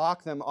try to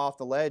talk them off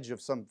the ledge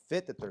of some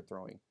fit that they're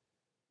throwing.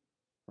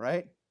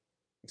 Right?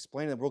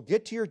 Explain to them, well,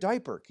 get to your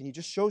diaper. Can you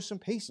just show some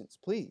patience,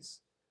 please?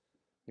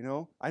 You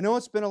know, I know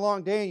it's been a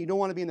long day and you don't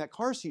want to be in that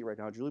car seat right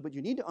now, Julie, but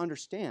you need to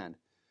understand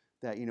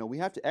that, you know, we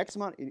have to X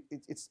amount.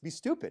 It's be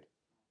stupid.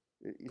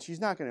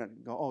 She's not going to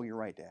go, oh, you're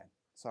right, Dad.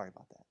 Sorry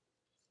about that.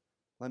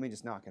 Let me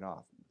just knock it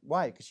off.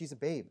 Why? Because she's a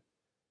babe.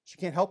 She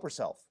can't help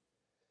herself.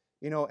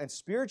 You know, and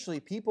spiritually,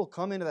 people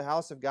come into the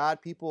house of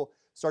God. People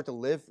start to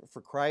live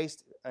for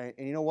Christ. And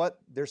you know what?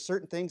 There's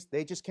certain things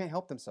they just can't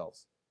help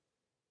themselves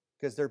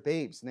because they're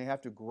babes and they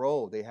have to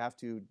grow. They have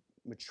to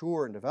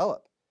mature and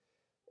develop.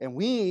 And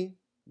we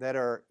that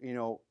are, you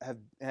know,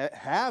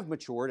 have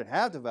matured and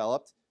have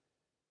developed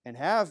and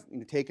have, you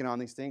know, taken on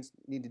these things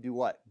need to do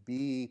what?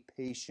 Be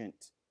patient.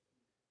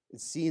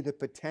 See the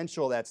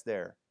potential that's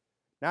there.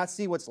 Not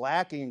see what's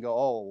lacking and go,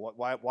 oh,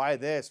 why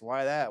this?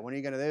 Why that? When are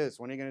you going to do this?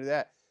 When are you going to do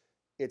that?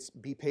 It's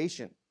be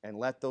patient and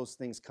let those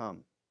things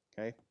come.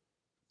 Okay?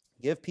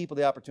 Give people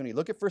the opportunity.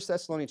 Look at 1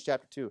 Thessalonians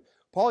chapter 2.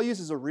 Paul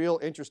uses a real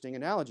interesting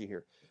analogy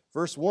here.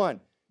 Verse 1,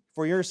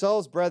 for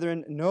yourselves,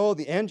 brethren, know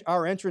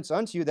our entrance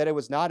unto you, that it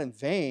was not in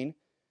vain.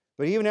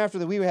 But even after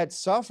that we had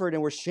suffered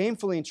and were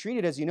shamefully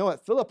entreated, as you know,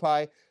 at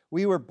Philippi,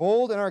 we were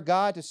bold in our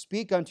God to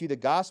speak unto you the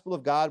gospel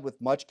of God with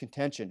much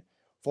contention.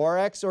 For our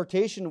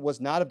exhortation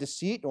was not of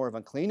deceit, nor of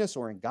uncleanness,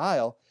 or in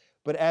guile,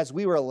 but as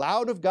we were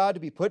allowed of God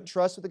to be put in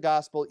trust with the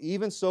gospel,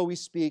 even so we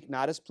speak,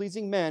 not as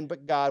pleasing men,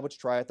 but God which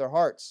trieth our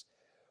hearts.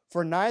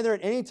 For neither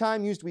at any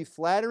time used we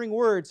flattering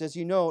words, as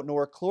you know,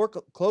 nor a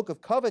cloak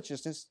of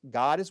covetousness,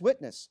 God is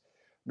witness.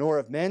 Nor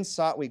of men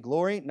sought we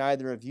glory,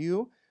 neither of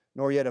you,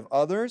 nor yet of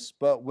others,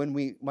 but when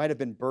we might have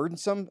been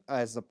burdensome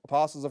as the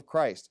apostles of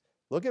Christ.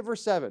 Look at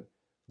verse 7.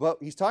 But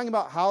he's talking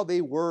about how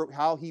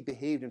he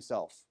behaved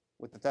himself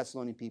with the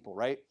Thessalonian people,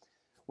 right?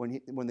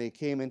 When they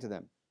came into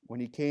them. When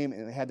he came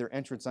and had their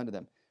entrance unto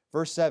them.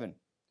 Verse 7,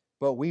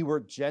 but we were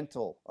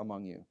gentle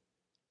among you.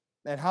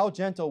 And how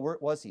gentle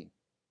was he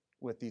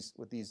with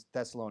these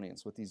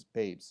Thessalonians, with these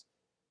babes?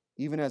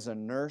 Even as a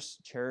nurse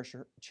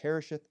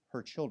cherisheth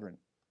her children.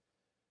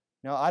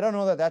 Now, I don't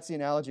know that that's the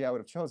analogy I would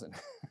have chosen.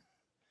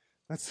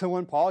 That's the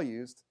one Paul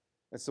used.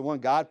 That's the one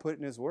God put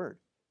in his word.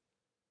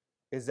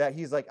 Is that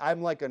he's like,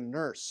 I'm like a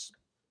nurse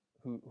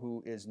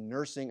who is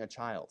nursing a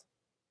child.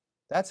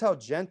 That's how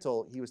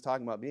gentle he was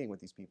talking about being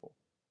with these people.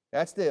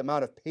 That's the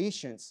amount of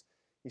patience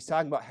he's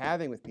talking about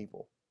having with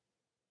people.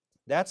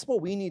 That's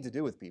what we need to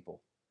do with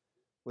people,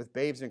 with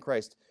babes in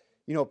Christ.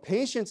 You know,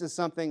 patience is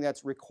something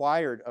that's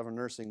required of a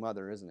nursing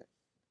mother, isn't it?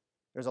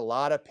 There's a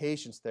lot of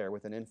patience there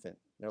with an infant.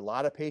 A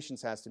lot of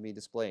patience has to be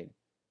displayed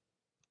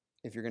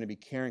if you're going to be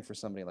caring for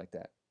somebody like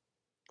that.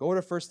 Go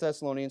to 1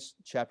 Thessalonians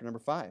chapter number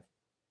 5.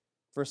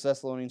 1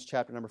 Thessalonians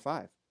chapter number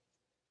 5.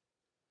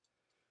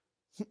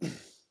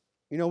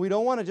 You know, we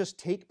don't want to just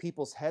take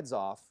people's heads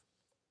off,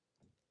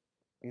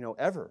 you know,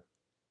 ever.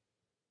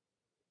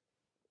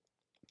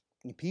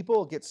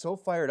 People get so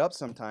fired up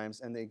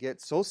sometimes, and they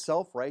get so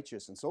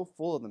self-righteous and so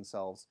full of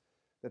themselves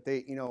that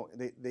they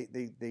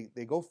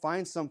go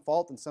find some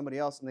fault in somebody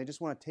else, and they just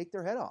want to take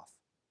their head off.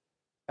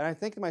 And I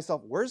think to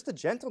myself, where's the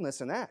gentleness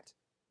in that?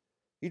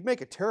 You'd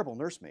make a terrible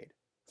nursemaid.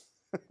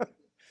 I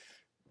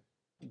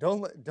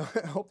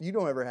hope you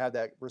don't ever have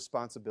that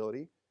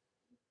responsibility.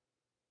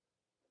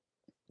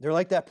 They're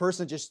like that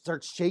person that just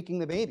starts shaking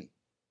the baby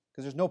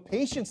because there's no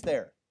patience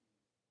there.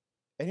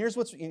 And here's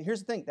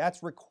the thing,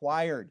 that's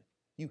required.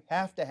 You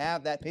have to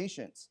have that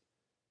patience,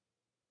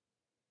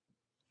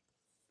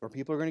 or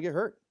people are going to get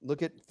hurt.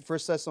 Look at 1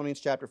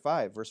 Thessalonians chapter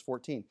 5, verse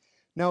 14.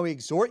 Now we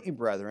exhort you,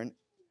 brethren,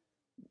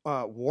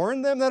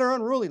 warn them that are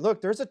unruly.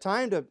 Look, there's a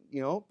time to,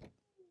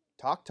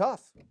 talk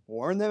tough.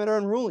 Warn them that are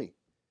unruly.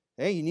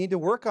 Hey, you need to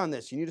work on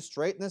this. You need to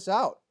straighten this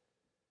out.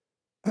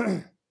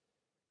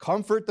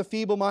 Comfort the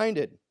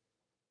feeble-minded.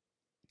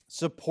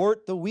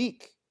 Support the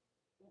weak.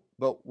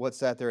 But what's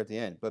that there at the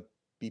end? But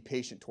be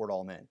patient toward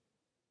all men.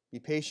 Be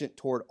patient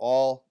toward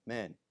all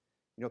men.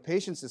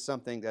 Patience is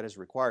something that is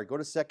required. Go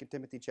to 2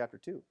 Timothy chapter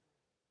 2.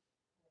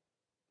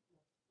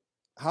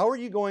 How are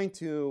you going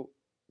to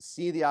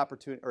see the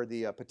opportunity or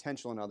the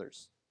potential in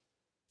others?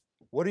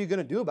 What are you going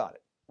to do about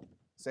it?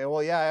 Say,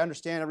 well, yeah, I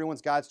understand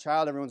everyone's God's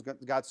child, everyone's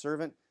God's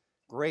servant.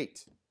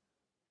 Great.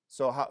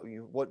 So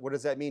what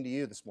does that mean to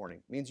you this morning?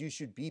 It means you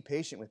should be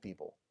patient with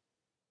people.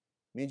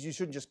 It means you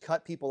shouldn't just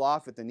cut people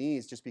off at the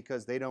knees just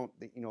because they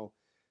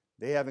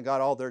haven't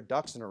got all their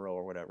ducks in a row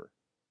or whatever.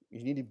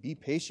 You need to be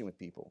patient with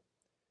people.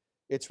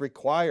 It's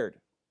required.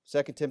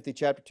 2 Timothy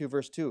chapter 2,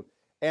 verse 2.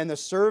 And the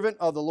servant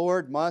of the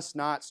Lord must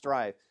not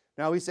strive.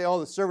 Now we say, oh,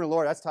 the servant of the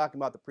Lord, that's talking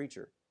about the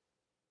preacher.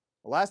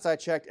 Well, last I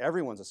checked,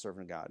 everyone's a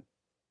servant of God.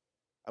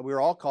 We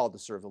are all called to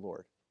serve the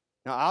Lord.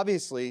 Now,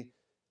 obviously,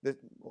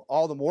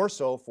 all the more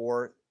so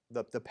for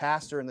the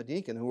pastor and the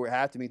deacon who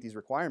have to meet these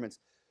requirements.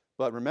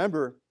 But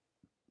remember,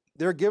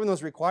 they're given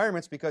those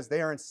requirements because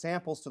they are in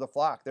samples to the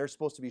flock. They're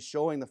supposed to be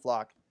showing the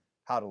flock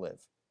how to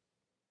live.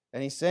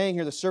 And he's saying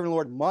here, the servant of the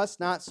Lord must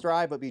not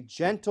strive, but be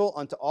gentle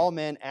unto all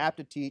men, apt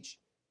to teach,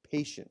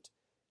 patient,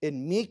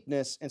 in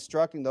meekness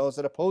instructing those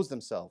that oppose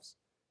themselves.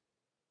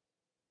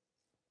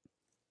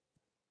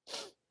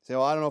 Say,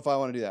 well, I don't know if I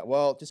want to do that.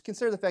 Well, just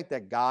consider the fact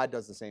that God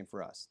does the same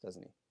for us,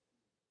 doesn't he?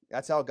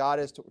 That's how God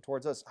is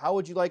towards us. How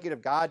would you like it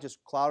if God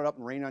just clouded up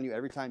and rained on you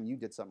every time you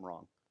did something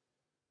wrong?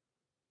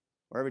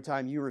 Or every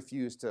time you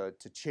refused to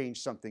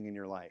change something in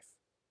your life?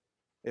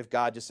 If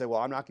God just said,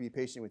 well, I'm not going to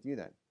be patient with you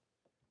then.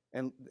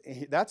 And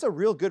that's a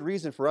real good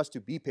reason for us to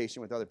be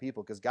patient with other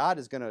people, because God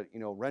is going to,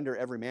 render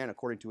every man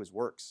according to his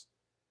works.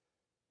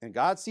 And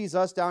God sees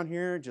us down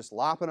here just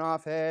lopping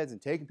off heads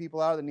and taking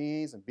people out of the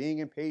knees and being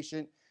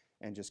impatient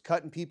and just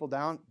cutting people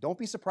down. Don't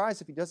be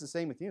surprised if he does the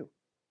same with you.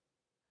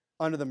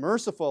 Unto the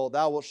merciful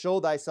thou wilt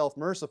show thyself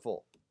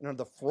merciful, and unto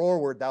the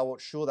froward thou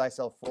wilt show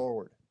thyself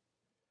froward.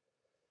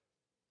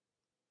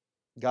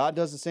 God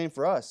does the same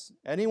for us.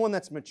 Anyone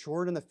that's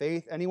matured in the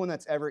faith, anyone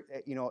that's ever,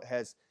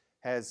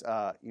 has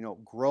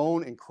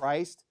grown in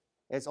Christ,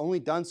 has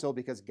only done so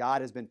because God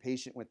has been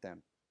patient with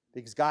them.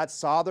 Because God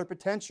saw their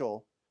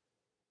potential,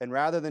 and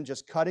rather than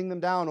just cutting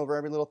them down over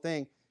every little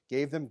thing,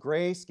 gave them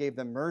grace, gave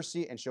them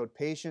mercy, and showed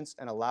patience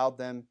and allowed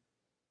them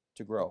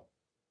to grow.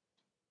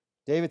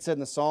 David said in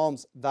the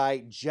Psalms,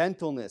 thy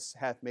gentleness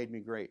hath made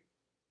me great.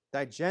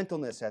 Thy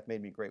gentleness hath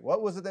made me great.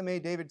 What was it that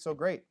made David so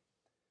great?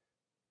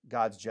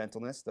 God's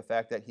gentleness, the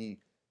fact that he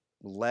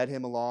led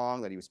him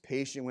along, that he was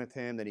patient with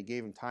him, that he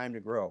gave him time to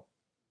grow.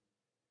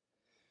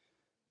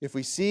 If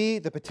we see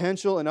the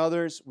potential in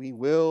others, we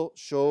will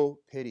show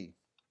pity.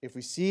 If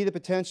we see the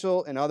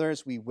potential in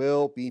others, we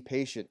will be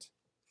patient.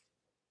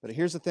 But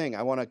here's the thing,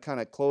 I want to kind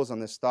of close on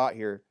this thought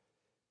here,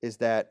 is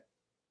that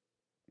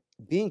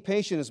being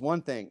patient is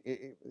one thing.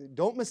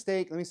 Don't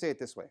mistake, let me say it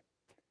this way.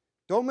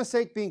 Don't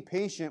mistake being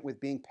patient with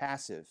being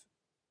passive,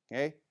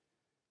 okay?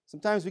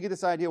 Sometimes we get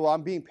this idea, well,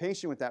 I'm being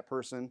patient with that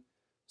person,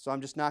 so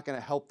I'm just not going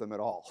to help them at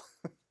all.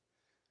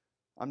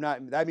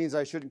 That means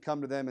I shouldn't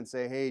come to them and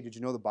say, hey, did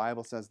you know the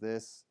Bible says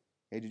this?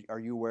 Hey, are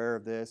you aware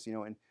of this?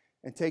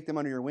 And take them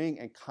under your wing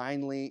and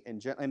kindly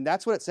and gently. And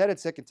that's what it said in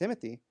 2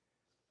 Timothy.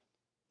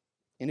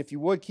 And if you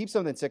would, keep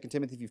something in 2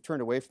 Timothy if you've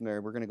turned away from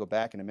there. We're going to go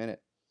back in a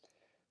minute.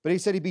 But he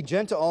said he'd be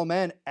gentle to all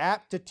men,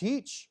 apt to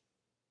teach.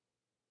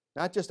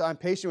 Not just I'm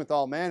patient with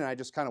all men and I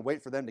just kind of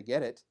wait for them to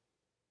get it.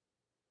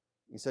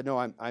 He said, no,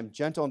 I'm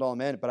gentle unto all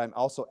men, but I'm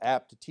also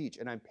apt to teach,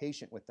 and I'm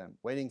patient with them,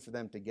 waiting for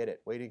them to get it,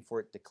 waiting for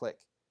it to click.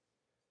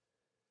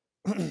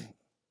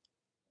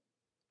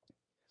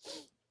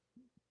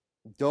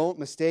 Don't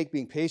mistake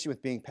being patient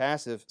with being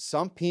passive.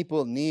 Some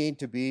people need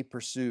to be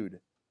pursued.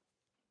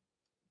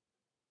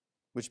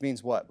 Which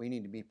means what? We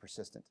need to be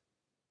persistent.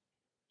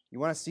 You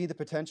want to see the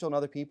potential in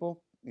other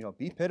people?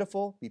 Be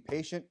pitiful, be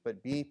patient,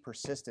 but be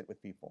persistent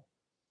with people.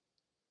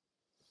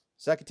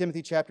 2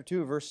 Timothy chapter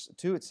 2, verse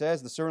 2, it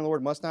says, the servant of the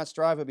Lord must not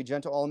strive, but be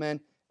gentle to all men,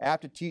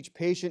 apt to teach,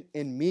 patient,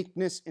 in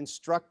meekness,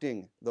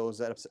 instructing those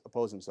that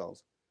oppose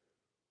themselves.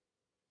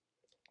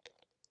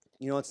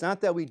 It's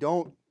not that we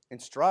don't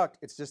instruct,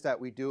 it's just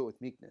that we do it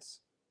with meekness.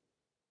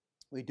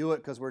 We do it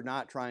because we're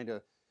not trying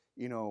to,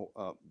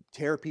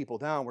 tear people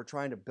down. We're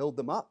trying to build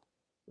them up.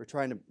 We're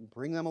trying to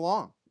bring them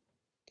along.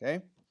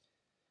 Okay?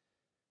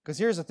 Because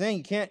here's the thing,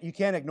 you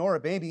can't ignore a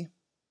baby. You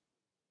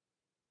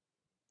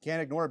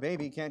can't ignore a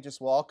baby. You can't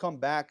just, well, I'll come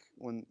back,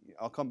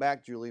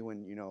 Julie,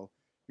 when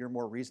you're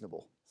more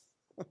reasonable.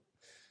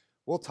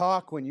 We'll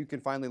talk when you can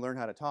finally learn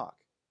how to talk.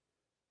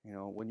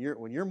 When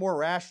you're more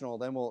rational,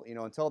 then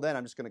until then,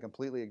 I'm just going to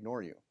completely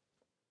ignore you.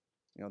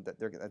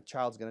 That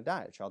child's going to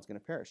die. A child's going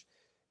to perish.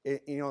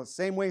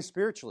 Same way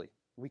spiritually.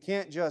 We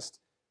can't just,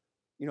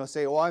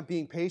 say, "Oh, I'm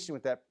being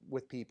patient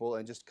with people,"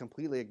 and just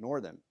completely ignore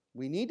them.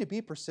 We need to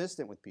be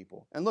persistent with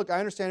people. And look, I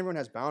understand everyone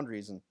has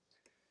boundaries, and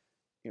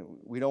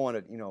we don't want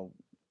to,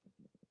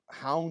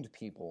 hound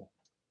people.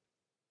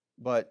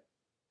 But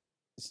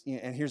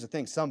and here's the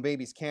thing: some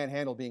babies can't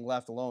handle being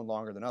left alone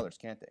longer than others,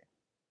 can't they?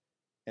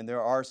 And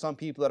there are some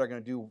people that are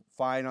going to do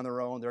fine on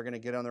their own. They're going to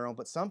get on their own.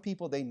 But some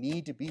people, they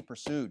need to be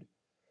pursued.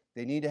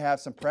 They need to have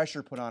some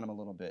pressure put on them a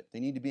little bit. They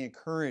need to be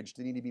encouraged.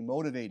 They need to be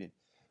motivated,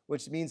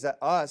 which means that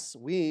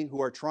we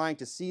who are trying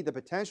to see the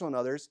potential in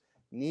others,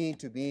 need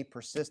to be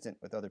persistent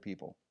with other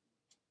people.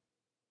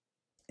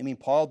 I mean,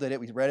 Paul did it.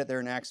 We read it there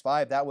in Acts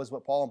 5. That was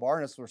what Paul and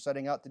Barnabas were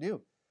setting out to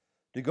do.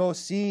 To go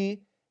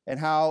see and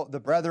how the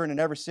brethren in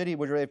every city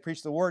where they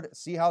preach the word,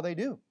 see how they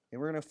do.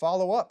 And we're going to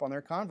follow up on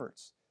their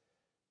converts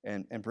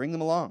and bring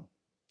them along.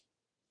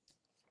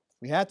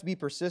 We have to be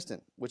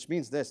persistent, which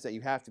means this, that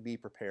you have to be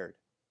prepared.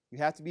 You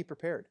have to be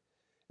prepared.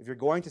 If you're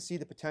going to see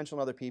the potential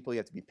in other people, you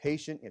have to be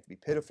patient, you have to be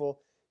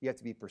pitiful, you have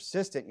to be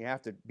persistent, you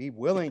have to be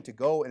willing to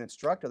go and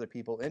instruct other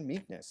people in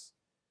meekness.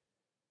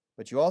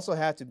 But you also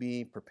have to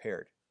be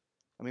prepared.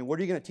 I mean, what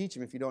are you going to teach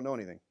them if you don't know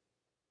anything?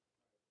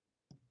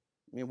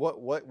 I mean,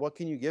 what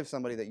can you give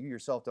somebody that you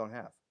yourself don't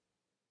have?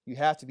 You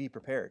have to be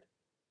prepared.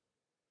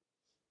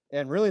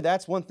 And really,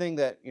 that's one thing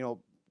that,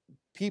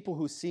 people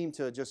who seem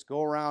to just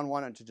go around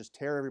wanting to just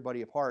tear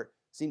everybody apart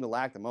seem to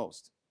lack the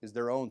most, is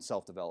their own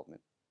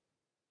self-development.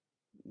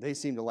 They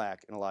seem to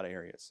lack in a lot of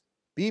areas.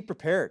 Be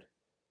prepared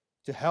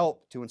to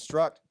help, to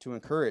instruct, to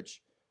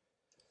encourage.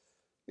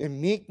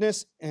 In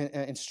meekness and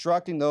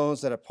instructing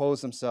those that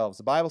oppose themselves.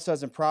 The Bible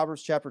says in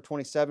Proverbs chapter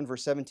 27,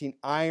 verse 17,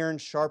 iron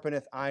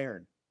sharpeneth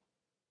iron,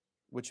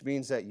 which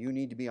means that you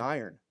need to be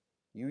iron.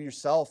 You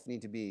yourself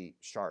need to be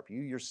sharp.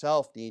 You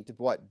yourself need to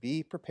what?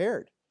 Be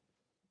prepared.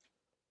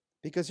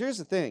 Because here's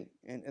the thing,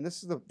 and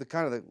this is the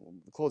kind of the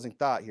closing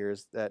thought here,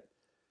 is that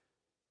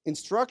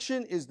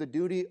instruction is the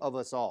duty of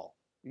us all.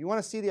 You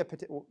want to see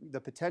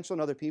the potential in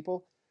other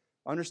people?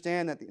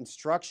 Understand that the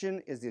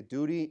instruction is the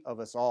duty of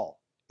us all.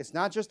 It's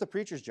not just the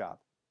preacher's job.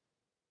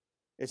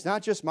 It's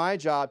not just my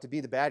job to be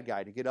the bad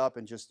guy, to get up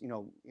and just,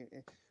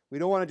 we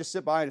don't want to just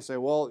sit by and say,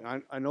 well,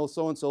 I know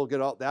so-and-so will get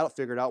that'll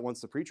figure it out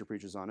once the preacher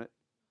preaches on it.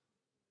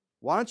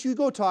 Why don't you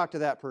go talk to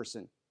that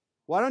person?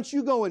 Why don't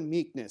you go in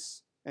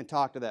meekness and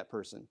talk to that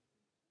person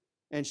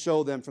and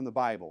show them from the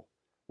Bible?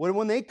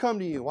 When they come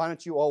to you, why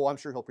don't you, I'm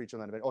sure he'll preach on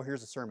that a bit. Oh,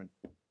 here's a sermon.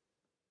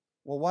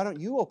 Well, why don't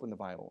you open the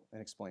Bible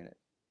and explain it?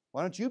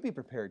 Why don't you be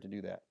prepared to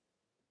do that?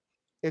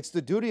 It's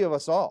the duty of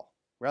us all,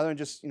 rather than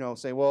just,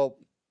 say, well,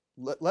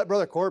 let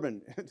Brother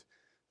Corbin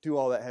do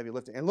all that heavy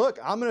lifting. And look,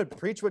 I'm going to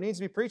preach what needs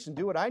to be preached and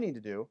do what I need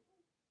to do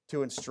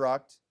to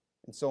instruct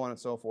and so on and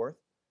so forth.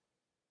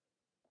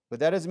 But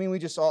that doesn't mean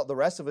the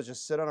rest of us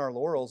just sit on our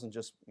laurels and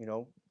just,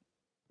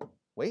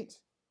 wait.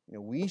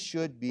 We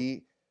should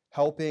be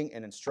helping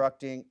and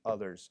instructing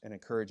others and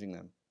encouraging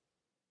them.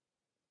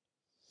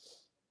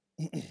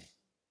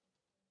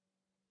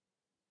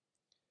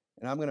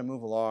 And I'm going to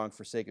move along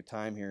for sake of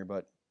time here,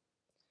 but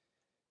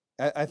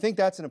I think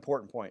that's an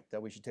important point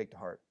that we should take to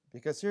heart.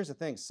 Because here's the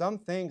thing, some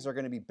things are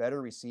going to be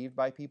better received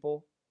by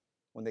people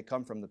when they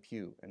come from the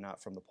pew and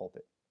not from the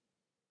pulpit.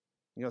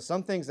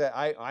 Some things that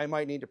I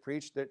might need to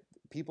preach that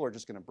people are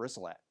just going to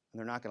bristle at, and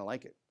they're not going to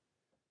like it.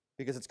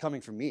 Because it's coming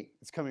from me.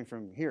 It's coming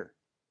from here.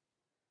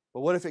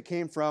 But what if it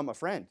came from a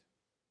friend?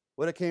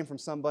 What if it came from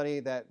somebody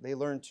that they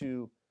learned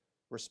to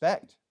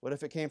respect? What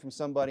if it came from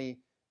somebody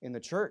in the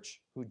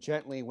church who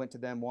gently went to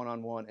them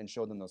one-on-one and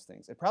showed them those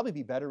things? It'd probably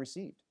be better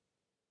received.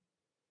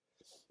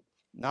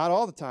 Not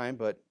all the time,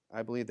 but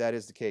I believe that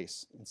is the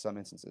case in some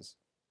instances.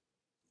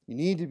 You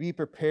need to be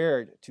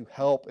prepared to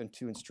help and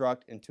to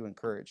instruct and to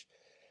encourage.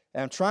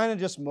 And I'm trying to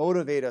just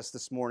motivate us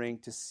this morning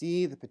to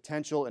see the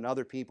potential in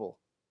other people.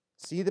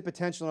 See the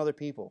potential in other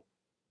people.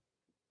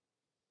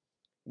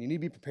 You need to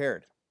be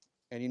prepared.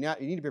 And you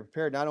need to be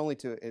prepared not only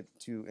to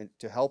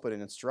help it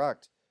and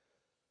instruct,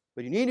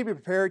 but you need to be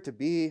prepared to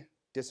be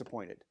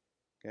disappointed.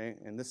 Okay?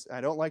 And this,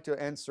 I don't like to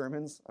end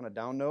sermons on a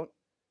down note,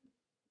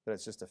 but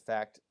it's just a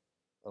fact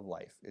of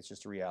life. It's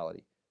just a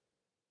reality.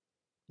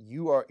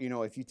 You are,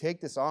 if you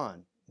take this on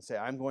and say,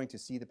 I'm going to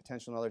see the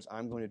potential in others,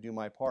 I'm going to do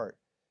my part,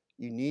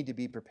 you need to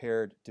be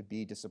prepared to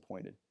be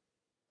disappointed.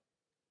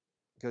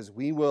 Because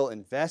we will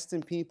invest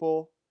in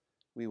people,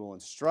 we will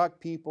instruct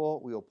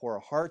people, we will pour our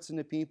hearts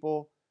into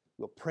people,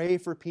 we'll pray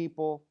for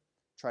people,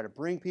 try to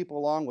bring people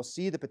along, we'll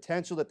see the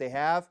potential that they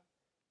have,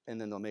 and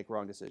then they'll make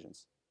wrong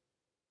decisions.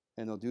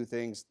 And they'll do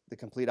things the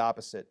complete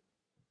opposite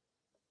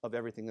of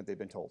everything that they've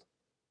been told.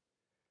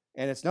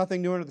 And it's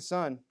nothing new under the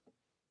sun.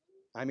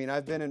 I mean,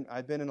 I've been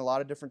in a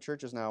lot of different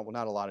churches now. Well,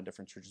 not a lot of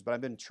different churches, but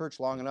I've been in church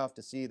long enough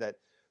to see that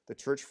the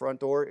church front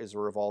door is a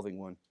revolving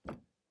one.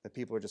 That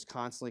people are just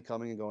constantly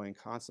coming and going,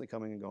 constantly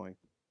coming and going.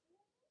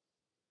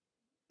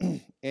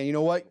 And you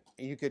know what?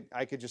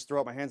 I could just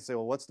throw up my hands and say,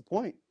 well, what's the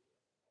point?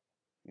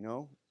 You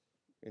know,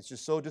 it's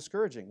just so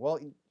discouraging. Well,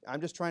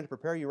 I'm just trying to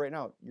prepare you right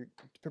now. You're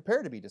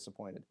prepared to be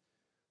disappointed.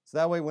 So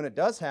that way when it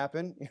does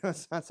happen,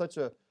 it's not such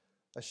a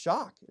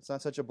shock. It's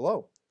not such a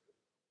blow.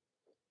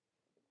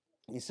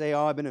 You say,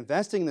 oh, I've been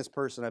investing in this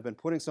person. I've been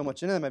putting so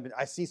much into them.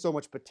 I see so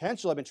much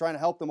potential. I've been trying to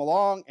help them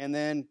along. And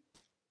then,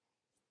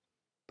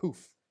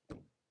 poof,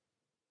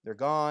 they're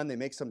gone. They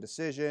make some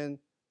decision,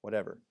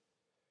 whatever.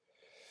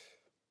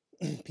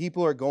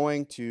 People are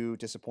going to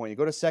disappoint you.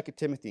 Go to 2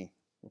 Timothy.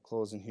 We'll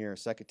close in here.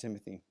 2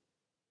 Timothy.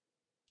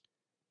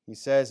 He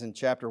says in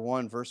chapter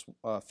 1, verse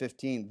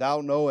 15,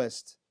 thou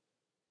knowest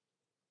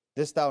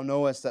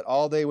that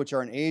all they which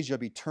are in Asia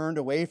be turned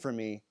away from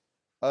me,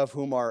 of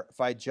whom are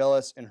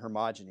Phygelus and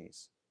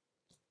Hermogenes.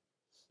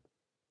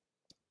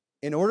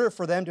 In order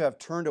for them to have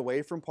turned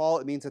away from Paul,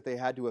 it means that they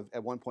had to have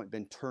at one point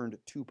been turned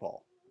to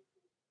Paul.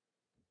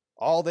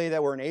 All they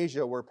that were in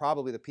Asia were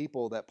probably the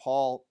people that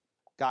Paul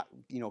got,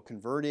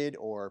 converted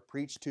or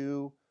preached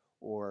to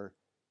or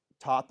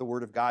taught the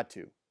word of God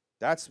to.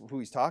 That's who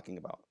he's talking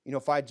about.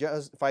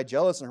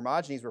 Phygelus and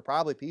Hermogenes were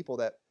probably people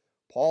that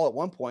Paul at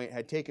one point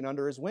had taken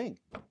under his wing.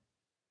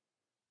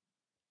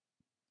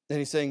 And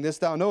he's saying, this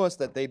thou knowest,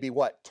 that they be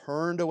what?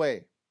 Turned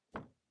away.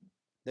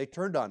 They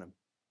turned on him.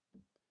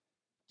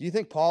 Do you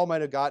think Paul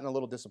might have gotten a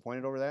little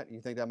disappointed over that? Do you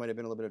think that might have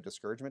been a little bit of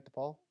discouragement to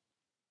Paul?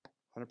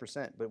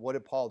 100%. But what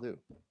did Paul do?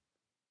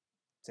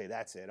 Say,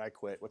 that's it, I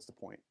quit. What's the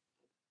point?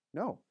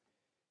 No.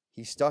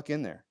 He stuck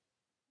in there.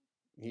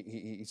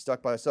 He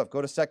stuck by himself.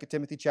 Go to 2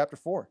 Timothy chapter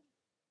 4.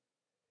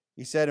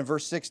 He said in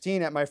verse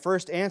 16, at my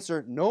first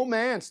answer, no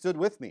man stood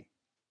with me,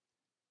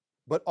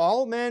 but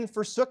all men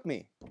forsook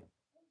me.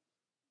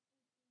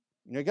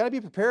 You got to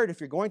be prepared if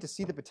you're going to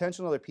see the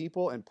potential in other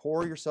people and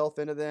pour yourself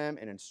into them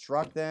and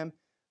instruct them,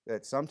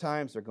 that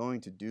sometimes they're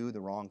going to do the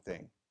wrong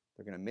thing.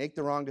 They're going to make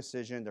the wrong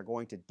decision. They're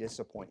going to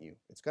disappoint you.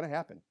 It's going to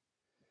happen.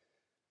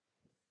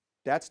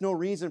 That's no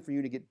reason for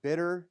you to get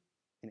bitter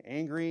and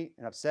angry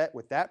and upset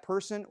with that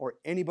person or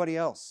anybody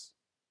else.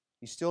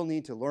 You still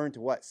need to learn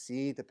to what?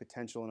 See the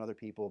potential in other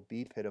people.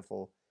 Be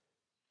pitiful.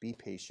 Be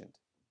patient.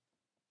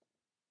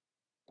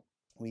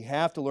 We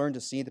have to learn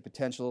to see the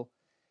potential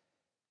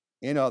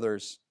in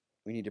others.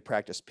 We need to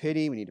practice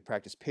pity. We need to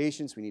practice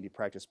patience. We need to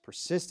practice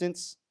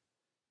persistence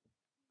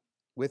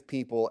with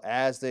people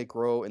as they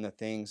grow in the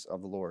things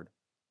of the Lord.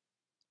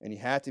 And you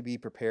have to be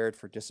prepared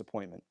for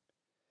disappointment.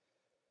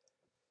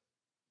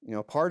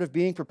 Part of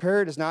being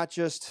prepared is not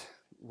just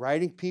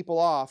writing people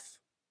off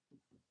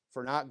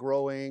for not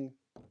growing,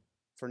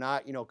 for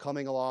not,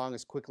 coming along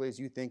as quickly as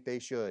you think they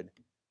should.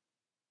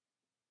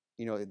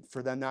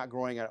 For them not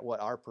growing at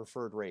our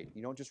preferred rate.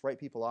 You don't just write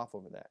people off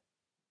over that.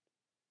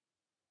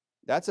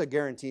 That's a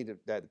guarantee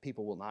that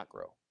people will not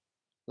grow.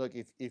 Look,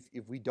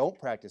 if we don't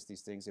practice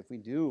these things, if we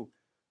do,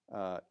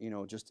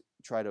 just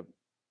try to,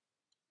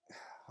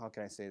 how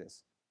can I say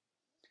this?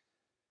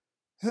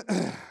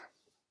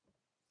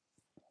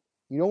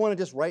 You don't want to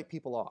just write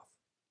people off,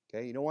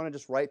 okay? You don't want to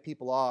just write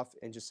people off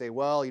and just say,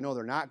 well,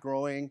 they're not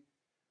growing.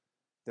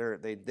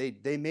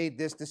 They made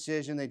this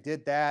decision, they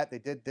did that, they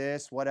did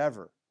this,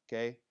 whatever,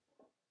 okay?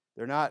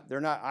 They're not.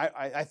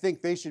 I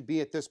think they should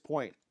be at this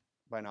point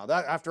by now.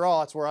 That, after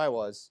all, that's where I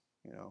was.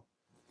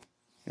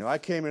 I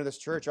came into this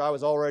church. I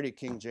was already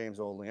King James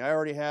only. I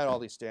already had all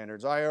these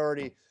standards. I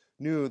already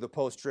knew the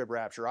post-trib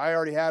rapture. I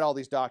already had all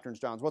these doctrines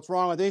down. What's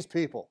wrong with these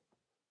people?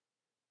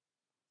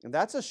 And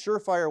that's a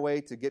surefire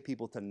way to get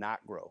people to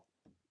not grow.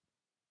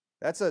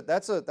 That's a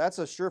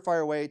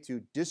surefire way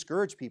to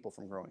discourage people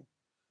from growing.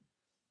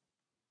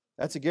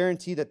 That's a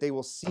guarantee that they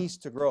will cease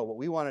to grow. What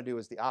we want to do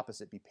is the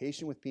opposite. Be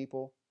patient with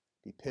people,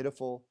 be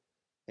pitiful,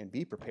 and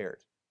be prepared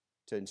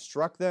to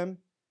instruct them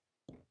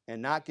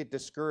and not get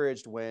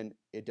discouraged when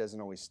it doesn't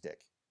always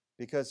stick.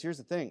 Because here's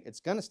the thing, it's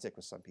going to stick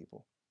with some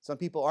people. Some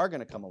people are going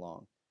to come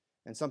along,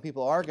 and some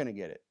people are going to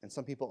get it, and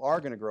some people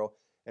are going to grow,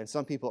 and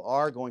some people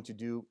are going to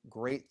do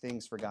great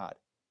things for God.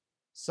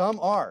 Some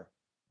are,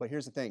 but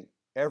here's the thing,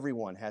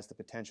 everyone has the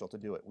potential to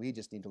do it. We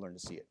just need to learn to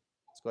see it.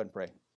 Let's go ahead and pray.